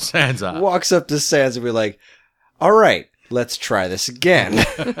Sansa. Walks up to Sansa and be like, all right, Let's try this again.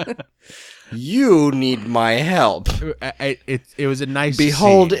 You need my help. It was a nice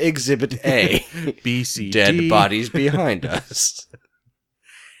Behold scene. Exhibit A. B, C, Dead D. bodies behind us.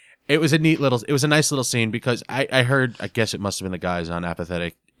 It was a nice little scene because I heard, I guess it must have been the guys on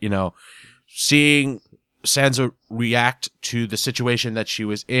Apathetic, seeing Sansa react to the situation that she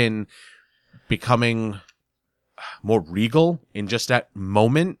was in, becoming more regal in just that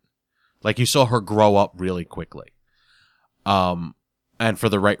moment. Like you saw her grow up really quickly. And for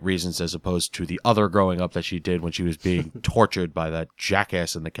the right reasons as opposed to the other growing up that she did when she was being tortured by that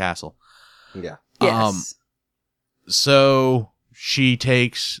jackass in the castle. Yeah. Yes. So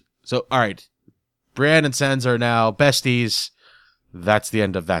all right, Bran and Sansa are now besties. That's the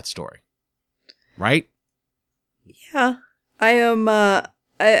end of that story. Right? Yeah. I am,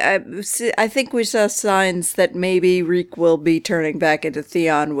 I think we saw signs that maybe Reek will be turning back into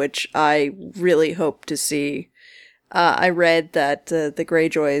Theon, which I really hope to see. I read that the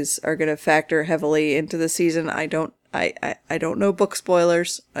Greyjoys are going to factor heavily into the season. I don't know book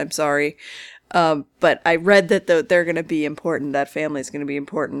spoilers. I'm sorry. But I read that they're going to be important. That family's going to be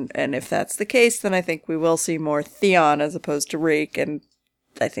important. And if that's the case, then I think we will see more Theon as opposed to Reek. And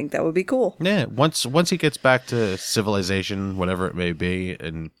I think that would be cool. Yeah. Once he gets back to civilization, whatever it may be,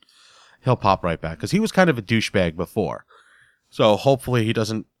 and he'll pop right back. Because he was kind of a douchebag before. So hopefully he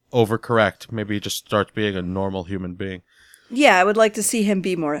doesn't overcorrect. Maybe he just starts being a normal human being. Yeah, I would like to see him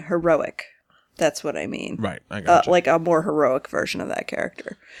be more heroic. That's what I mean. Right. I got you. Like a more heroic version of that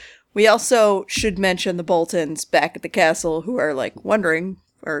character. We also should mention the Boltons back at the castle who are like wondering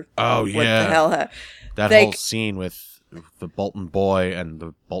what the hell that whole scene with the Bolton boy and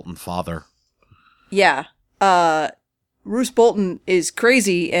the Bolton father. Yeah. Roose Bolton is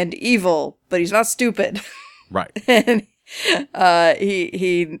crazy and evil, but he's not stupid. Right. And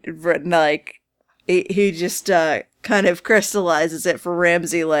he just kind of crystallizes it for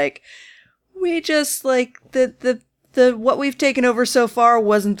Ramsay, like, we just like the what we've taken over so far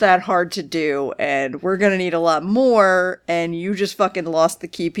wasn't that hard to do, and we're gonna need a lot more, and you just fucking lost the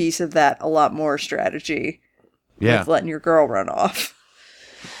key piece of that a lot more strategy. Yeah. With letting your girl run off.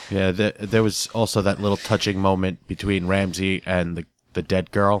 Yeah, there was also that little touching moment between Ramsay and the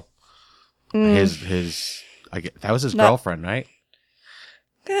dead girl. That was his girlfriend, right?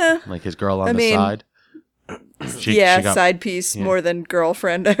 Yeah. Like his girl on the side. Side piece more than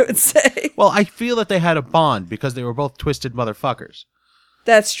girlfriend, I would say. Well, I feel that they had a bond because they were both twisted motherfuckers.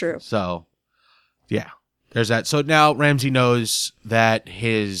 That's true. So, yeah, there's that. So now Ramsay knows that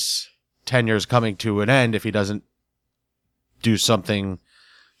his tenure is coming to an end if he doesn't do something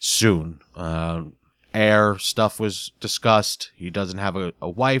soon. Heir stuff was discussed. He doesn't have a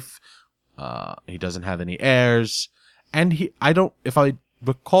wife. He doesn't have any heirs. And if I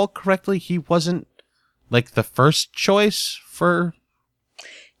recall correctly, he wasn't like the first choice for...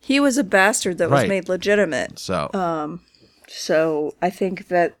 He was a bastard that was made legitimate. So I think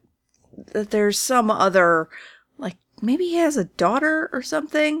that there's some other, like, maybe he has a daughter or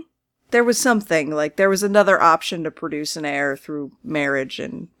something. There was something, like, there was another option to produce an heir through marriage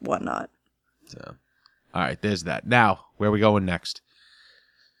and whatnot. So, all right, there's that. Now, where are we going next?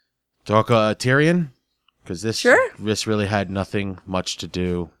 Talk Tyrion? Because this really had nothing much to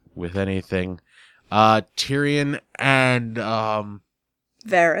do with anything. Tyrion and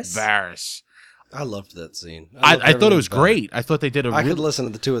Varys. I loved that scene. I thought it was great. I thought they did I could listen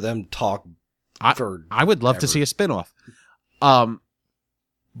to the two of them talk for I would love to see a spinoff.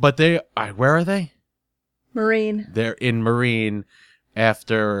 But where are they? Marine. They're in Marine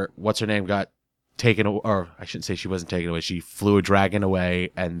after what's her name got taken, or I shouldn't say she wasn't taken away. She flew a dragon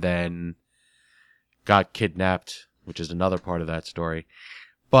away and then got kidnapped, which is another part of that story.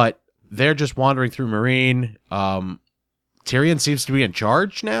 But they're just wandering through Marine. Tyrion seems to be in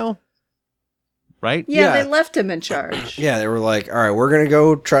charge now, right? Yeah, they left him in charge. Yeah, they were like, all right, we're going to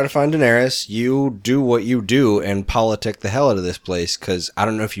go try to find Daenerys. You do what you do and politic the hell out of this place, because I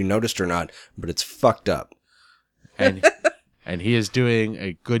don't know if you noticed or not, but it's fucked up. And he is doing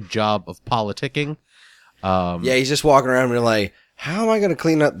a good job of politicking. Yeah, he's just walking around and we're like, how am I going to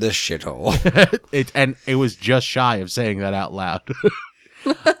clean up this shithole? And it was just shy of saying that out loud.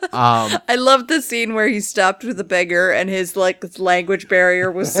 I love the scene where he stopped with the beggar and his language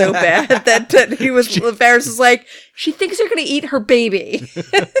barrier was so bad that Varys was like, she thinks you're going to eat her baby.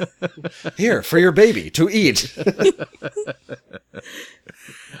 Here, for your baby to eat.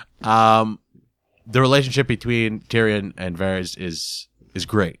 The relationship between Tyrion and Varys is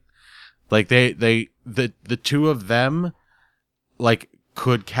great. Like the two of them like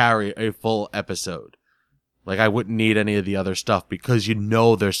could carry a full episode. Like I wouldn't need any of the other stuff because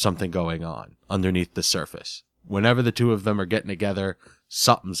there's something going on underneath the surface whenever the two of them are getting together,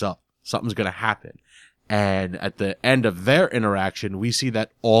 something's up. Something's going to happen. And at the end of their interaction, we see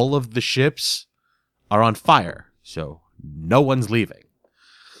that all of the ships are on fire. So no one's leaving.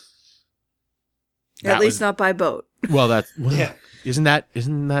 At least not by boat. Well, that's Yeah. Isn't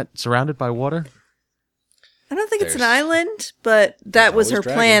that surrounded by water? I don't think it's an There's- island, but that was her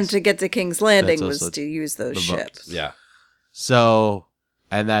always plan dragons. to get to King's Landing That's was also to use those the ships. boats. Yeah. So,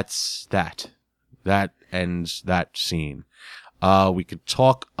 and that's that. That ends that scene. We could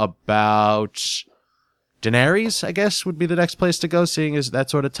talk about Daenerys, I guess, would be the next place to go, seeing as that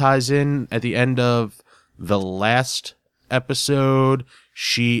sort of ties in at the end of the last episode.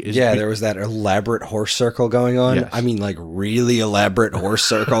 She is Yeah, there was that elaborate horse circle going on. Yes. I mean, like, really elaborate horse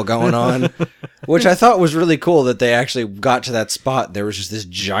circle going on, which I thought was really cool that they actually got to that spot. There was just this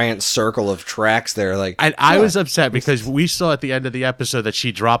giant circle of tracks there. Like, And I was upset because we saw at the end of the episode that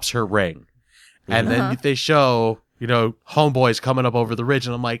she drops her ring. And then they show, homeboys coming up over the ridge.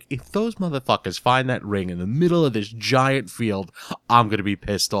 And I'm like, if those motherfuckers find that ring in the middle of this giant field, I'm going to be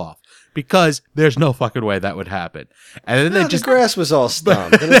pissed off. Because there's no fucking way that would happen. And then they the just grass was all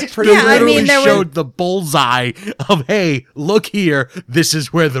stumped. And it's pretty Yeah, I literally mean, there were- showed the bullseye of, hey, look here. This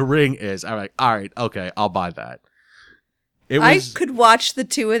is where the ring is. I'm like, all right, okay, I'll buy that. I could watch the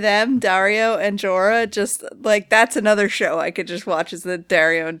two of them, Dario and Jorah, just like that's another show I could just watch is the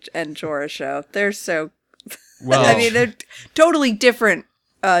Dario and Jorah show. They're so well, I mean, they're totally different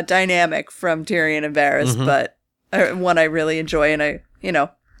dynamic from Tyrion and Varys, Mm-hmm. but one I really enjoy and I,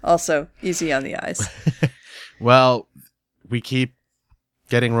 also easy on the eyes. well, we keep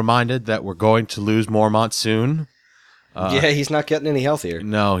getting reminded that we're going to lose Mormont soon. yeah, he's not getting any healthier.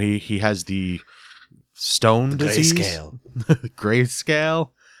 No, he has the stone disease. Grayscale. Grayscale.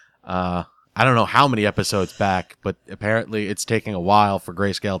 I don't know how many episodes back, but apparently it's taking a while for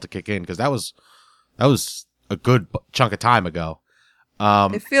Grayscale to kick in because that was a good chunk of time ago.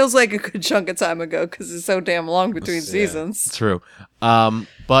 It feels like a good chunk of time ago because it's so damn long between seasons. True.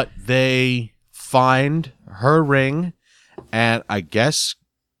 But they find her ring and I guess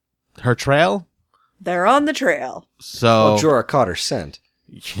her trail. They're on the trail. So Well, Jorah caught her scent.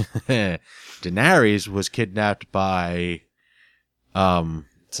 Daenerys was kidnapped by Some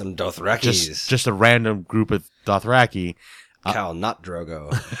Dothrakis. just a random group of Dothraki. Cal, not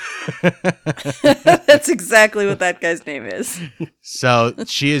Drogo. That's exactly what that guy's name is. So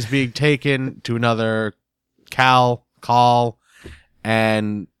she is being taken to another call,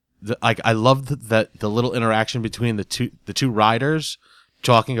 and I love the little interaction between the two riders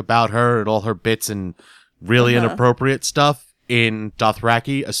talking about her and all her bits and really inappropriate stuff in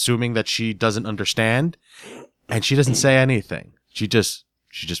Dothraki, assuming that she doesn't understand, and she doesn't say anything. She just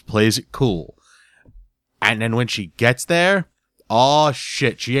plays it cool, and then when she gets there, oh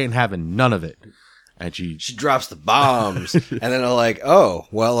shit, she ain't having none of it. And she Drops the bombs. And then they're like, oh,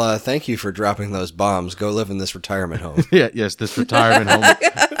 well, thank you for dropping those bombs. Go live in this retirement home. yes, this retirement home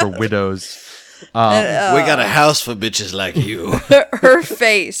for widows. We got a house for bitches like you. Her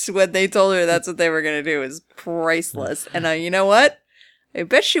face when they told her that's what they were going to do is priceless. And you know what? I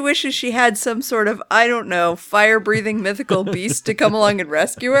bet she wishes she had some sort of, I don't know, fire-breathing mythical beast to come along and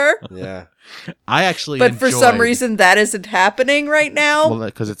rescue her. Yeah. I actually But for some enjoyed- reason, that isn't happening right now. well,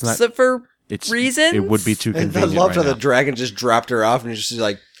 because it's not. So for It's reasons? It would be too And I convenient. loved how right the now. dragon just dropped her off and just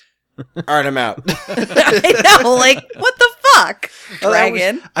like, all right, I'm out. I know, like, what the fuck, Well, that was-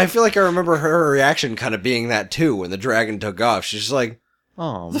 dragon? I feel like I remember her reaction kind of being that too when the dragon took off. She's just like,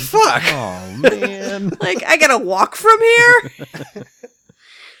 Oh, the fuck? oh man! Like, I gotta walk from here?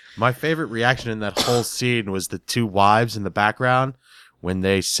 My favorite reaction in that whole scene was the two wives in the background when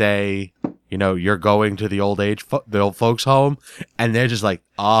they say, you're going to the the old folks home, and they're just like,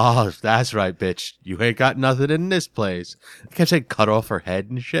 oh, that's right, bitch. You ain't got nothing in this place. They kept saying cut off her head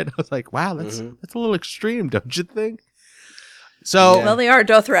and shit. I was like, wow, that's a little extreme, don't you think? So Yeah. Well, they are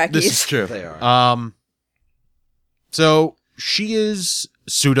Dothrakis. this is true. They are. So she is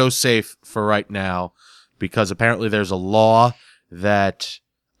pseudo safe for right now because apparently there's a law that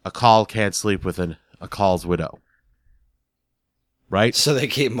a call can't sleep with a call's widow. Right? So they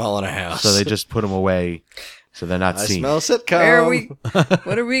keep them all in a house. So they just put them away so they're not I seen. smell sitcom. Where are we?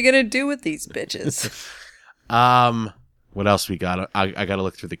 What are we gonna do with these bitches? What else we got? I got to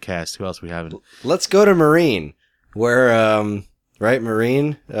look through the cast. Who else we haven't? Let's go to Marine. Where, right,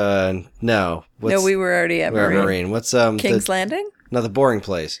 Marine? No. No, we were already at we're at Marine. Marine. What's, King's Landing? the boring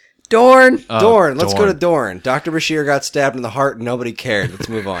place. Dorne. Dorne. Let's go to Dorne. Dorne. Dr. Bashir got stabbed in the heart and nobody cared. Let's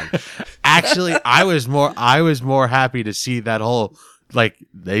move on. Actually, I was more happy to see that whole, like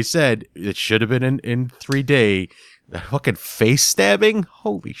they said, it should have been in 3D. That fucking face stabbing?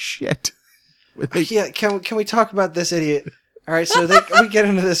 Holy shit. Yeah, can we talk about this idiot? All right, so we get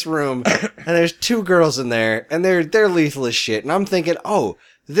into this room, and there's two girls in there, and they're lethal as shit. And I'm thinking, oh,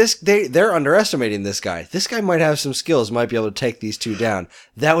 they're underestimating this guy. This guy might have some skills, might be able to take these two down.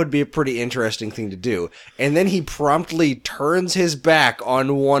 That would be a pretty interesting thing to do. And then he promptly turns his back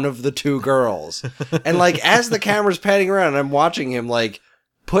on one of the two girls, and like as the camera's panning around, I'm watching him like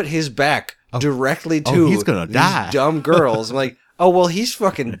put his back directly to he's gonna these die. dumb girls. I'm like, oh, well, he's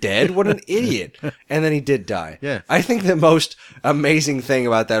fucking dead. What an idiot. And then he did die. Yeah. I think the most amazing thing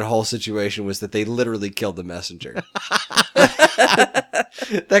about that whole situation was that they literally killed the messenger.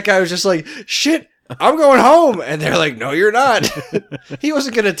 That guy was just like, shit, I'm going home. And they're like, no, you're not. He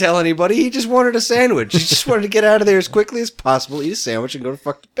wasn't going to tell anybody. He just wanted a sandwich. He just wanted to get out of there as quickly as possible, eat a sandwich, and go to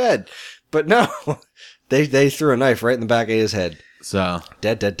fuck to bed. But no, they threw a knife right in the back of his head. So,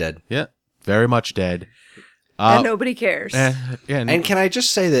 Dead. yeah, very much dead. And nobody cares. Yeah, And can I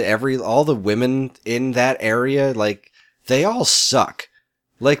just say that all the women in that area, like, they all suck.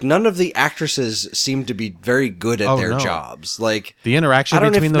 Like, none of the actresses seem to be very good at their jobs. Like, the interaction I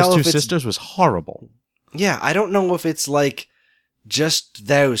don't between those know two if it's- sisters was horrible. yeah, I don't know if it's, like, just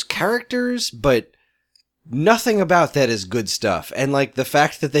those characters, but nothing about that is good stuff. And, like, the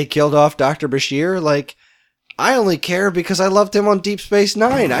fact that they killed off Dr. Bashir, like, I only care because I loved him on Deep Space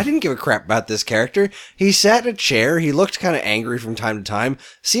Nine. I didn't give a crap about this character. He sat in a chair, he looked kind of angry from time to time,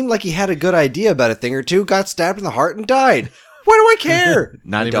 seemed like he had a good idea about a thing or two, got stabbed in the heart and died. Why do I care?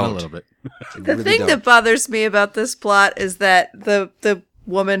 Not I even don't. a little bit. The thing that bothers me about this plot is that the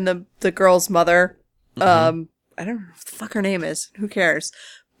woman, the girl's mother, I don't know what the fuck her name is. Who cares?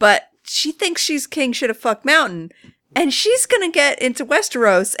 But she thinks she's king shit of fuck mountain. And she's gonna get into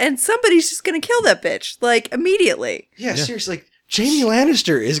Westeros, and somebody's just gonna kill that bitch, like, immediately. Yeah, seriously, like, Jaime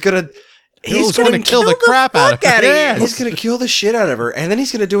Lannister is gonna... He's going to kill the crap out of fuck outta her. here. Yes. He's gonna kill the shit out of her, and then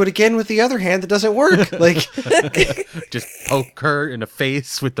he's gonna do it again with the other hand that doesn't work. Like, Just poke her in the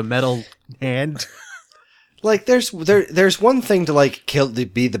face with the metal hand. like there's one thing to like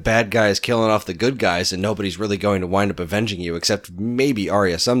be the bad guys killing off the good guys, and nobody's really going to wind up avenging you, except maybe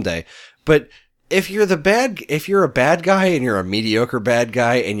Arya someday. But if you're a bad guy and you're a mediocre bad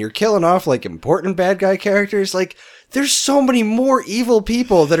guy and you're killing off like important bad guy characters, like there's so many more evil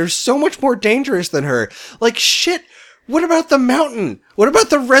people that are so much more dangerous than her. Like shit. What about the mountain? What about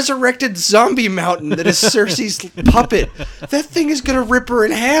the resurrected zombie mountain that is Cersei's puppet? That thing is gonna rip her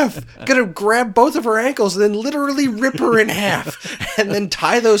in half. Gonna grab both of her ankles and then literally rip her in half. And then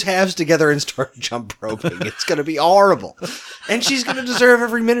tie those halves together and start jump roping. It's gonna be horrible. And she's gonna deserve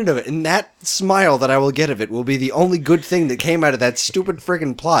every minute of it. And that smile that I will get of it will be the only good thing that came out of that stupid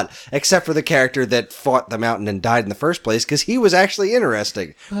friggin' plot. Except for the character that fought the mountain and died in the first place, because he was actually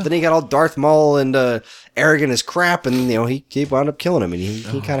interesting. Then he got all Darth Maul and arrogant as crap, and you know he wound up killing him, and he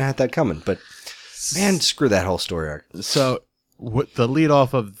kind of had that coming. But man, screw that whole story arc. So, the lead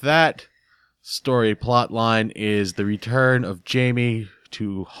off of that story plot line is the return of Jaime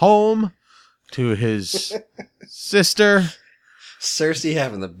to home, to his sister. Cersei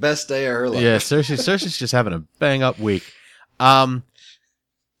having the best day of her life. Yeah, Cersei's just having a bang up week.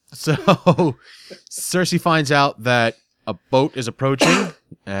 So Cersei finds out that a boat is approaching,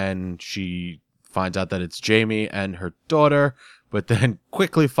 and she finds out that it's Jaime and her daughter, but then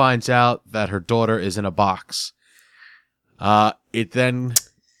quickly finds out that her daughter is in a box. I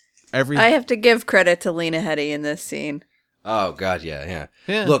have to give credit to Lena Headey in this scene. Oh god, yeah.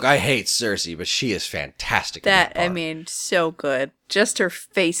 Yeah. Look, I hate Cersei, but she is fantastic. in That, I part. mean, so good. Just her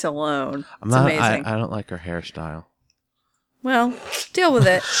face alone. It's I amazing. don't like her hairstyle. Well, deal with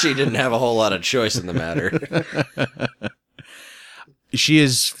it. She didn't have a whole lot of choice in the matter. She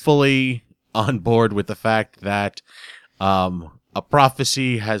is fully on board with the fact that a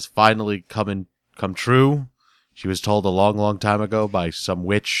prophecy has finally come true. She was told a long, long time ago by some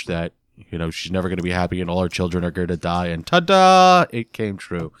witch that, you know, she's never going to be happy and all her children are going to die. And ta-da! It came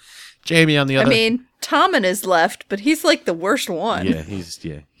true. Jaime on the other... I mean, Tommen is left, but he's like the worst one. Yeah, he's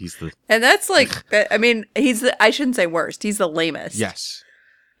the... And that's like, I mean, I shouldn't say worst. He's the lamest. Yes.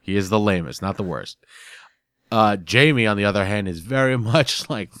 He is the lamest, not the worst. Jaime, on the other hand, is very much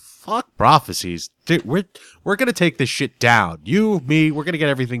like, fuck prophecies. Dude, we're going to take this shit down. You, me, we're going to get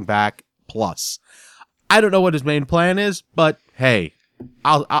everything back. Plus, I don't know what his main plan is, but hey,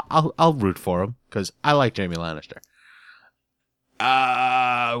 I'll root for him because I like Jaime Lannister.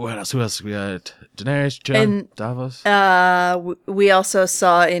 What else? Who else? We got Daenerys, Jon, And, Davos. We also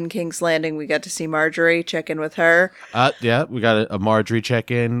saw in King's Landing, we got to see Marjorie, check in with her. Yeah, we got a Marjorie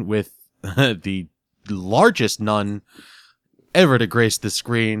check-in with the largest nun ever to grace the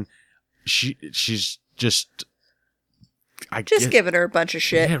screen. She's just Just giving her a bunch of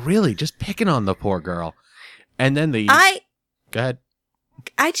shit. Yeah, really, just picking on the poor girl. And then Go ahead.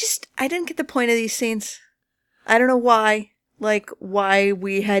 I didn't get the point of these scenes. I don't know why. Like, why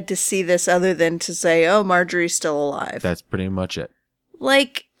we had to see this other than to say, oh, Marjorie's still alive. That's pretty much it.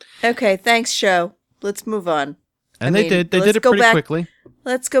 Like, okay, thanks, show. Let's move on. And they did it pretty quickly.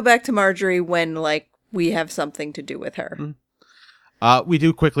 Let's go back to Marjorie when, like, we have something to do with her. We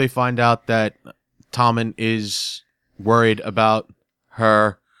do quickly find out that Tommen is worried about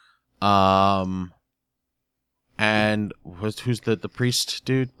her. And who's the priest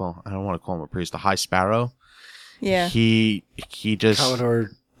dude? Well, I don't want to call him a priest. The High Sparrow. Yeah. He just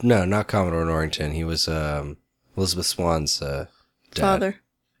Commodore. No, not Commodore Norrington. He was Elizabeth Swann's dad. Father.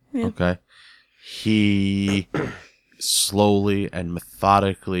 Yeah. Okay. He slowly and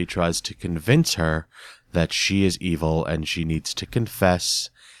methodically tries to convince her that she is evil and she needs to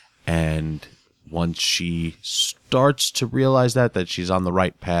confess. And once she starts to realize that she's on the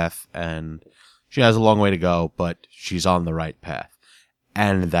right path, and she has a long way to go, but she's on the right path.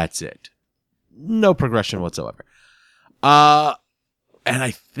 And that's it. No progression whatsoever. And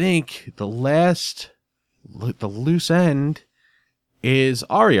I think the loose end is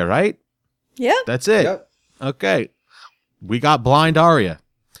Arya, right? Yeah. That's it. Yep. Okay. We got blind Arya.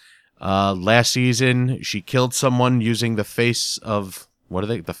 Last season, she killed someone using the face of, what's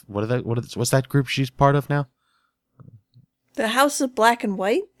that group she's part of now? The House of Black and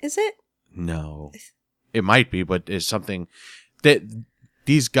White, is it? No. It might be, but it's something that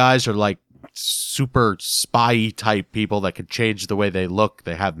these guys are like super spy type people that could change the way they look.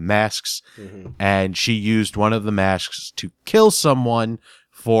 They have masks, and she used one of the masks to kill someone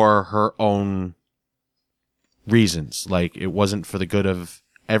for her own reasons. Like, it wasn't for the good of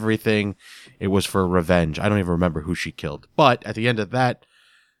everything. It was for revenge. I don't even remember who she killed. But at the end of that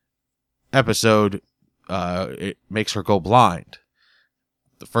episode, it makes her go blind.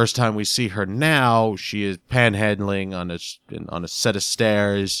 The first time we see her now, she is panhandling on a set of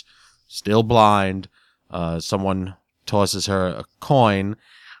stairs, still blind. Someone tosses her a coin,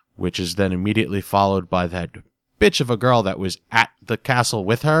 which is then immediately followed by that bitch of a girl that was at the castle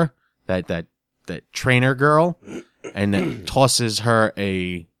with her, that trainer girl, and then tosses her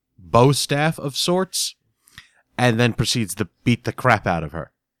a bow staff of sorts, and then proceeds to beat the crap out of her.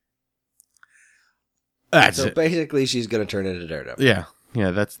 That's So it. basically, she's going to turn into Daredevil.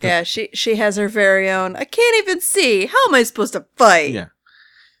 Yeah, that's the, Yeah, she has her very own. I can't even see. How am I supposed to fight? yeah.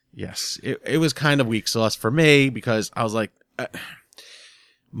 Yes, it was kind of weak sauce for me because I was like,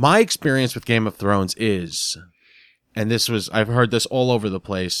 my experience with Game of Thrones is, and I've heard this all over the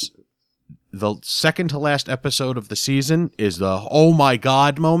place, the second to last episode of the season is the oh my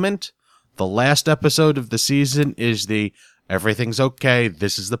god moment. The last episode of the season is the everything's okay,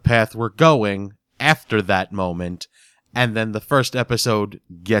 this is the path we're going after that moment, and then the first episode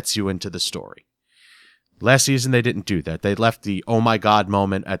gets you into the story. Last season, they didn't do that. They left the oh my god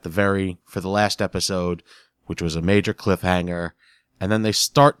moment for the last episode, which was a major cliffhanger. And then they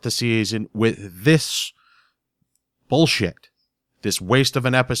start the season with this bullshit. This waste of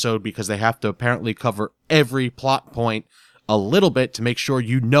an episode because they have to apparently cover every plot point a little bit to make sure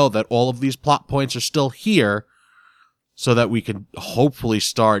you know that all of these plot points are still here so that we can hopefully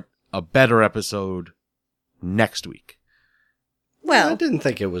start a better episode next week. Well, I didn't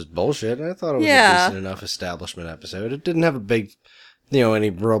think it was bullshit. I thought it was Yeah. a decent enough establishment episode. It didn't have a big, any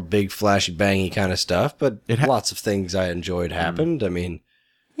real big flashy bangy kind of stuff, but lots of things I enjoyed happened. I mean,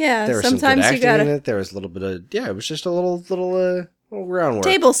 yeah. there was some good Sometimes you acting in gotta it. There was a little bit of, it was just a little groundwork.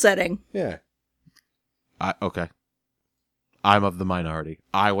 table setting. Yeah. Okay. I'm of the minority.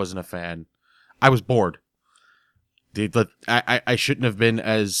 I wasn't a fan. I was bored. I shouldn't have been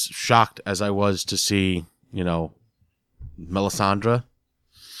as shocked as I was to see, Melisandre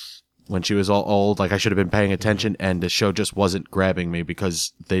when she was all old. Like, I should have been paying attention, and the show just wasn't grabbing me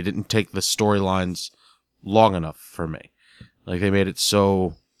because they didn't take the storylines long enough for me. Like, they made it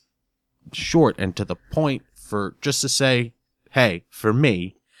so short and to the point for just to say, hey, for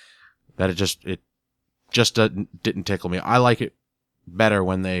me, that it just didn't tickle me. I like it better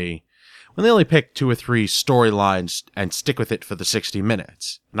when they only pick 2 or 3 storylines and stick with it for the 60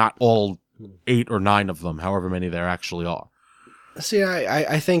 minutes, not all 8 or 9 of them, however many there actually are. See,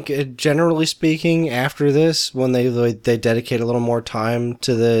 I think generally speaking, after this, when they dedicate a little more time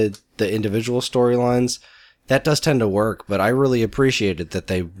to the individual storylines, that does tend to work. But I really appreciated that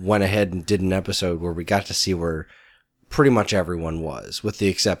they went ahead and did an episode where we got to see where pretty much everyone was, with the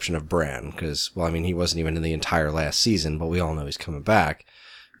exception of Bran, because, well, I mean, he wasn't even in the entire last season, but we all know he's coming back.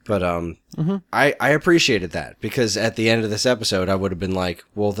 But I appreciated that, because at the end of this episode, I would have been like,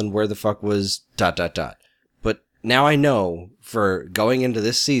 well, then where the fuck was ... But now I know for going into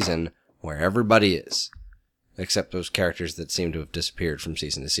this season where everybody is. Except those characters that seem to have disappeared from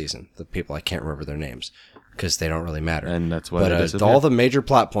season to season. The people I can't remember their names because they don't really matter. And that's why But all the major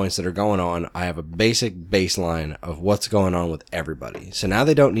plot points that are going on, I have a basic baseline of what's going on with everybody. So now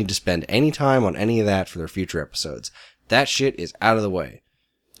they don't need to spend any time on any of that for their future episodes. That shit is out of the way.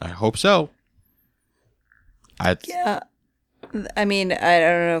 I hope so. Yeah. I mean, I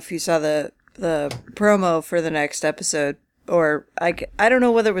don't know if you saw the promo for the next episode, or I don't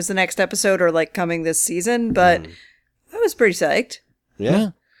know whether it was the next episode or like coming this season, but I was pretty psyched.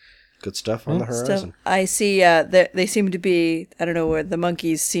 Yeah. Good stuff on the horizon. So I see they seem to be, I don't know, where the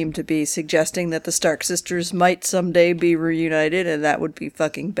monkeys seem to be suggesting that the Stark sisters might someday be reunited, and that would be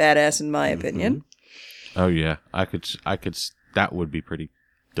fucking badass in my opinion. Oh yeah, I could. That would be pretty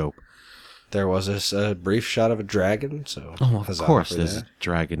dope. There was this brief shot of a dragon, so Oh, of huzzah course, for there's that. a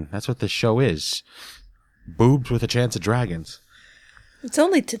dragon. That's what this show is. Boobs with a chance of dragons. It's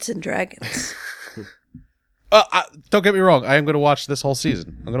only tits and dragons. Don't get me wrong. I am going to watch this whole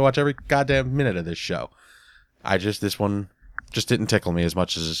season. I'm going to watch every goddamn minute of this show. This one just didn't tickle me as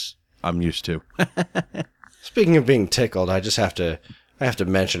much as I'm used to. Speaking of being tickled, I have to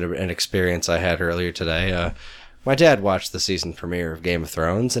mention an experience I had earlier today. My dad watched the season premiere of Game of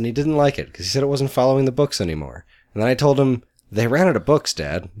Thrones, and he didn't like it because he said it wasn't following the books anymore. And then I told him, they ran out of books,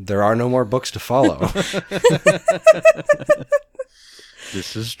 Dad. There are no more books to follow.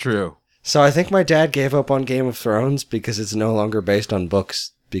 This is true. So I think my dad gave up on Game of Thrones because it's no longer based on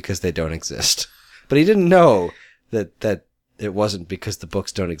books because they don't exist. But he didn't know that it wasn't because the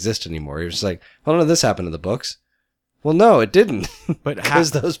books don't exist anymore. He was just like, well, none of this happened in the books. Well, no, it didn't. But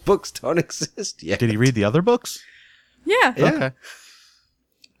because those books don't exist yet. Did he read the other books? Yeah. Yeah. Okay.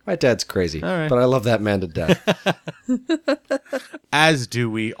 My dad's crazy, All right. but I love that man to death. As do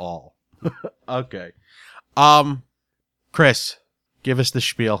we all. Okay. Chris, give us the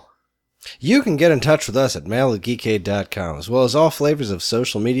spiel. You can get in touch with us at mail@geekade.com, as well as all flavors of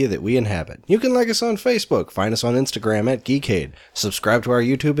social media that we inhabit. You can like us on Facebook, find us on Instagram at Geekade, subscribe to our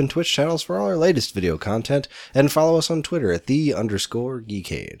YouTube and Twitch channels for all our latest video content, and follow us on Twitter at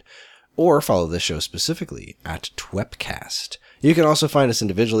 _Geekade. Or follow this show specifically at Twepcast. You can also find us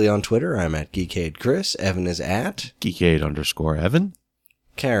individually on Twitter. I'm at Geekade Chris, Evan is at, Geekade_Evan.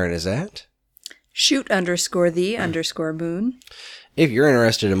 Karen is at. Shoot_the_moon. If you're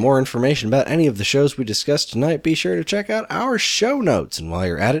interested in more information about any of the shows we discussed tonight, be sure to check out our show notes. And while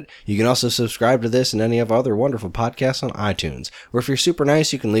you're at it, you can also subscribe to this and any of our other wonderful podcasts on iTunes. Or if you're super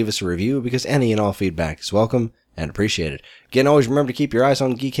nice, you can leave us a review because any and all feedback is welcome and appreciated. Again, always remember to keep your eyes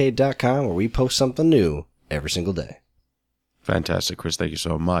on Geekade.com where we post something new every single day. Fantastic, Chris. Thank you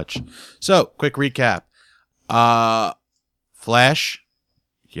so much. So, quick recap. Flash.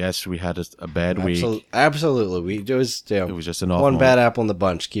 Yes, we had a bad week. Absolutely. It was just an awful one bad apple in the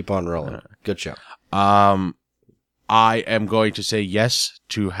bunch. Keep on rolling. Good show. I am going to say yes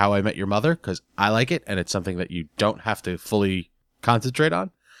to How I Met Your Mother because I like it and it's something that you don't have to fully concentrate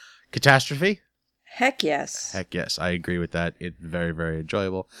on. Catastrophe. Heck yes. Heck yes, I agree with that. It's very, very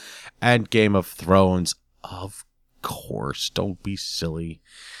enjoyable. And Game of Thrones, of course. Don't be silly.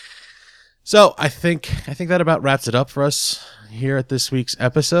 So I think that about wraps it up for us here at this week's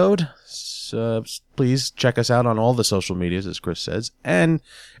episode. So please check us out on all the social medias, as Chris says. And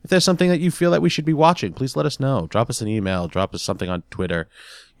if there's something that you feel that we should be watching, please let us know. Drop us an email. Drop us something on Twitter.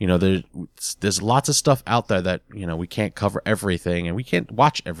 You know, there's lots of stuff out there that, you know, we can't cover everything and we can't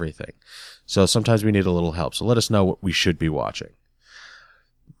watch everything. So sometimes we need a little help. So let us know what we should be watching.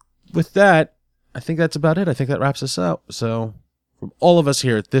 With that, I think that's about it. I think that wraps us up. So from all of us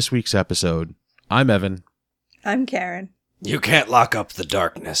here at this week's episode, I'm Evan. I'm Karen. You can't lock up the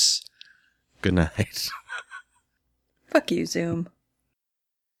darkness. Good night. Fuck you, Zoom.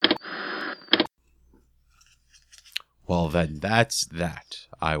 Well, then that's that.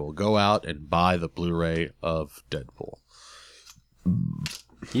 I will go out and buy the Blu-ray of Deadpool.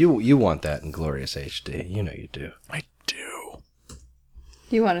 You want that in glorious HD. You know you do. I do.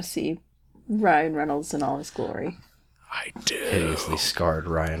 You want to see Ryan Reynolds in all his glory. I do. Hideously scarred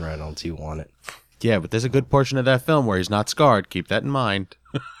Ryan Reynolds. You want it. Yeah, but there's a good portion of that film where he's not scarred. Keep that in mind.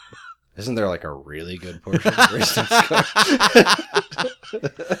 Isn't there like a really good portion where he's not scarred?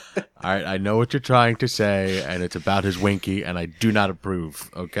 All right, I know what you're trying to say, and it's about his winky, and I do not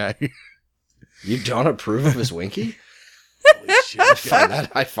approve, okay? You don't approve of his winky?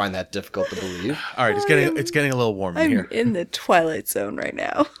 I find that difficult to believe. All right, it's getting a little warm in I'm here. in the Twilight Zone right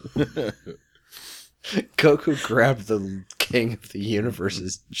now. Goku grabbed the king of the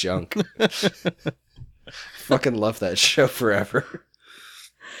universe's junk. Fucking love that show forever.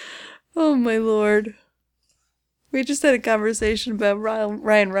 Oh my lord. We just had a conversation about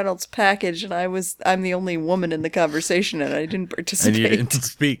Ryan Reynolds' package, and I'm the only woman in the conversation, and I didn't participate. And you didn't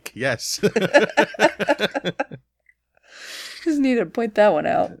speak. Yes. Just need to point that one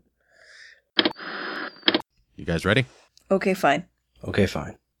out. You guys ready? Okay, fine. Okay,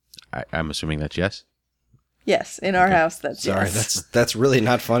 fine. I'm assuming that's yes. Yes, in our house, that's Sorry, yes. that's really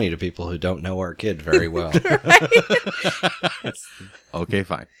not funny to people who don't know our kid very well. Okay,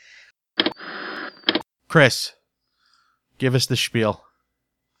 fine. Chris, give us the spiel.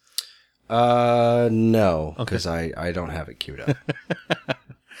 No, because I don't have it queued up.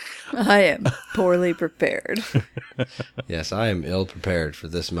 I am poorly prepared. Yes, I am ill prepared for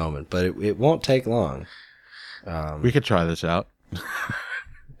this moment, but it won't take long. We could try this out.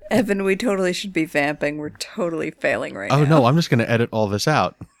 Evan, we totally should be vamping. We're totally failing right now. Oh, no, I'm just going to edit all this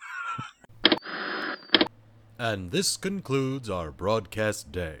out. And this concludes our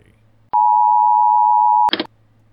broadcast day.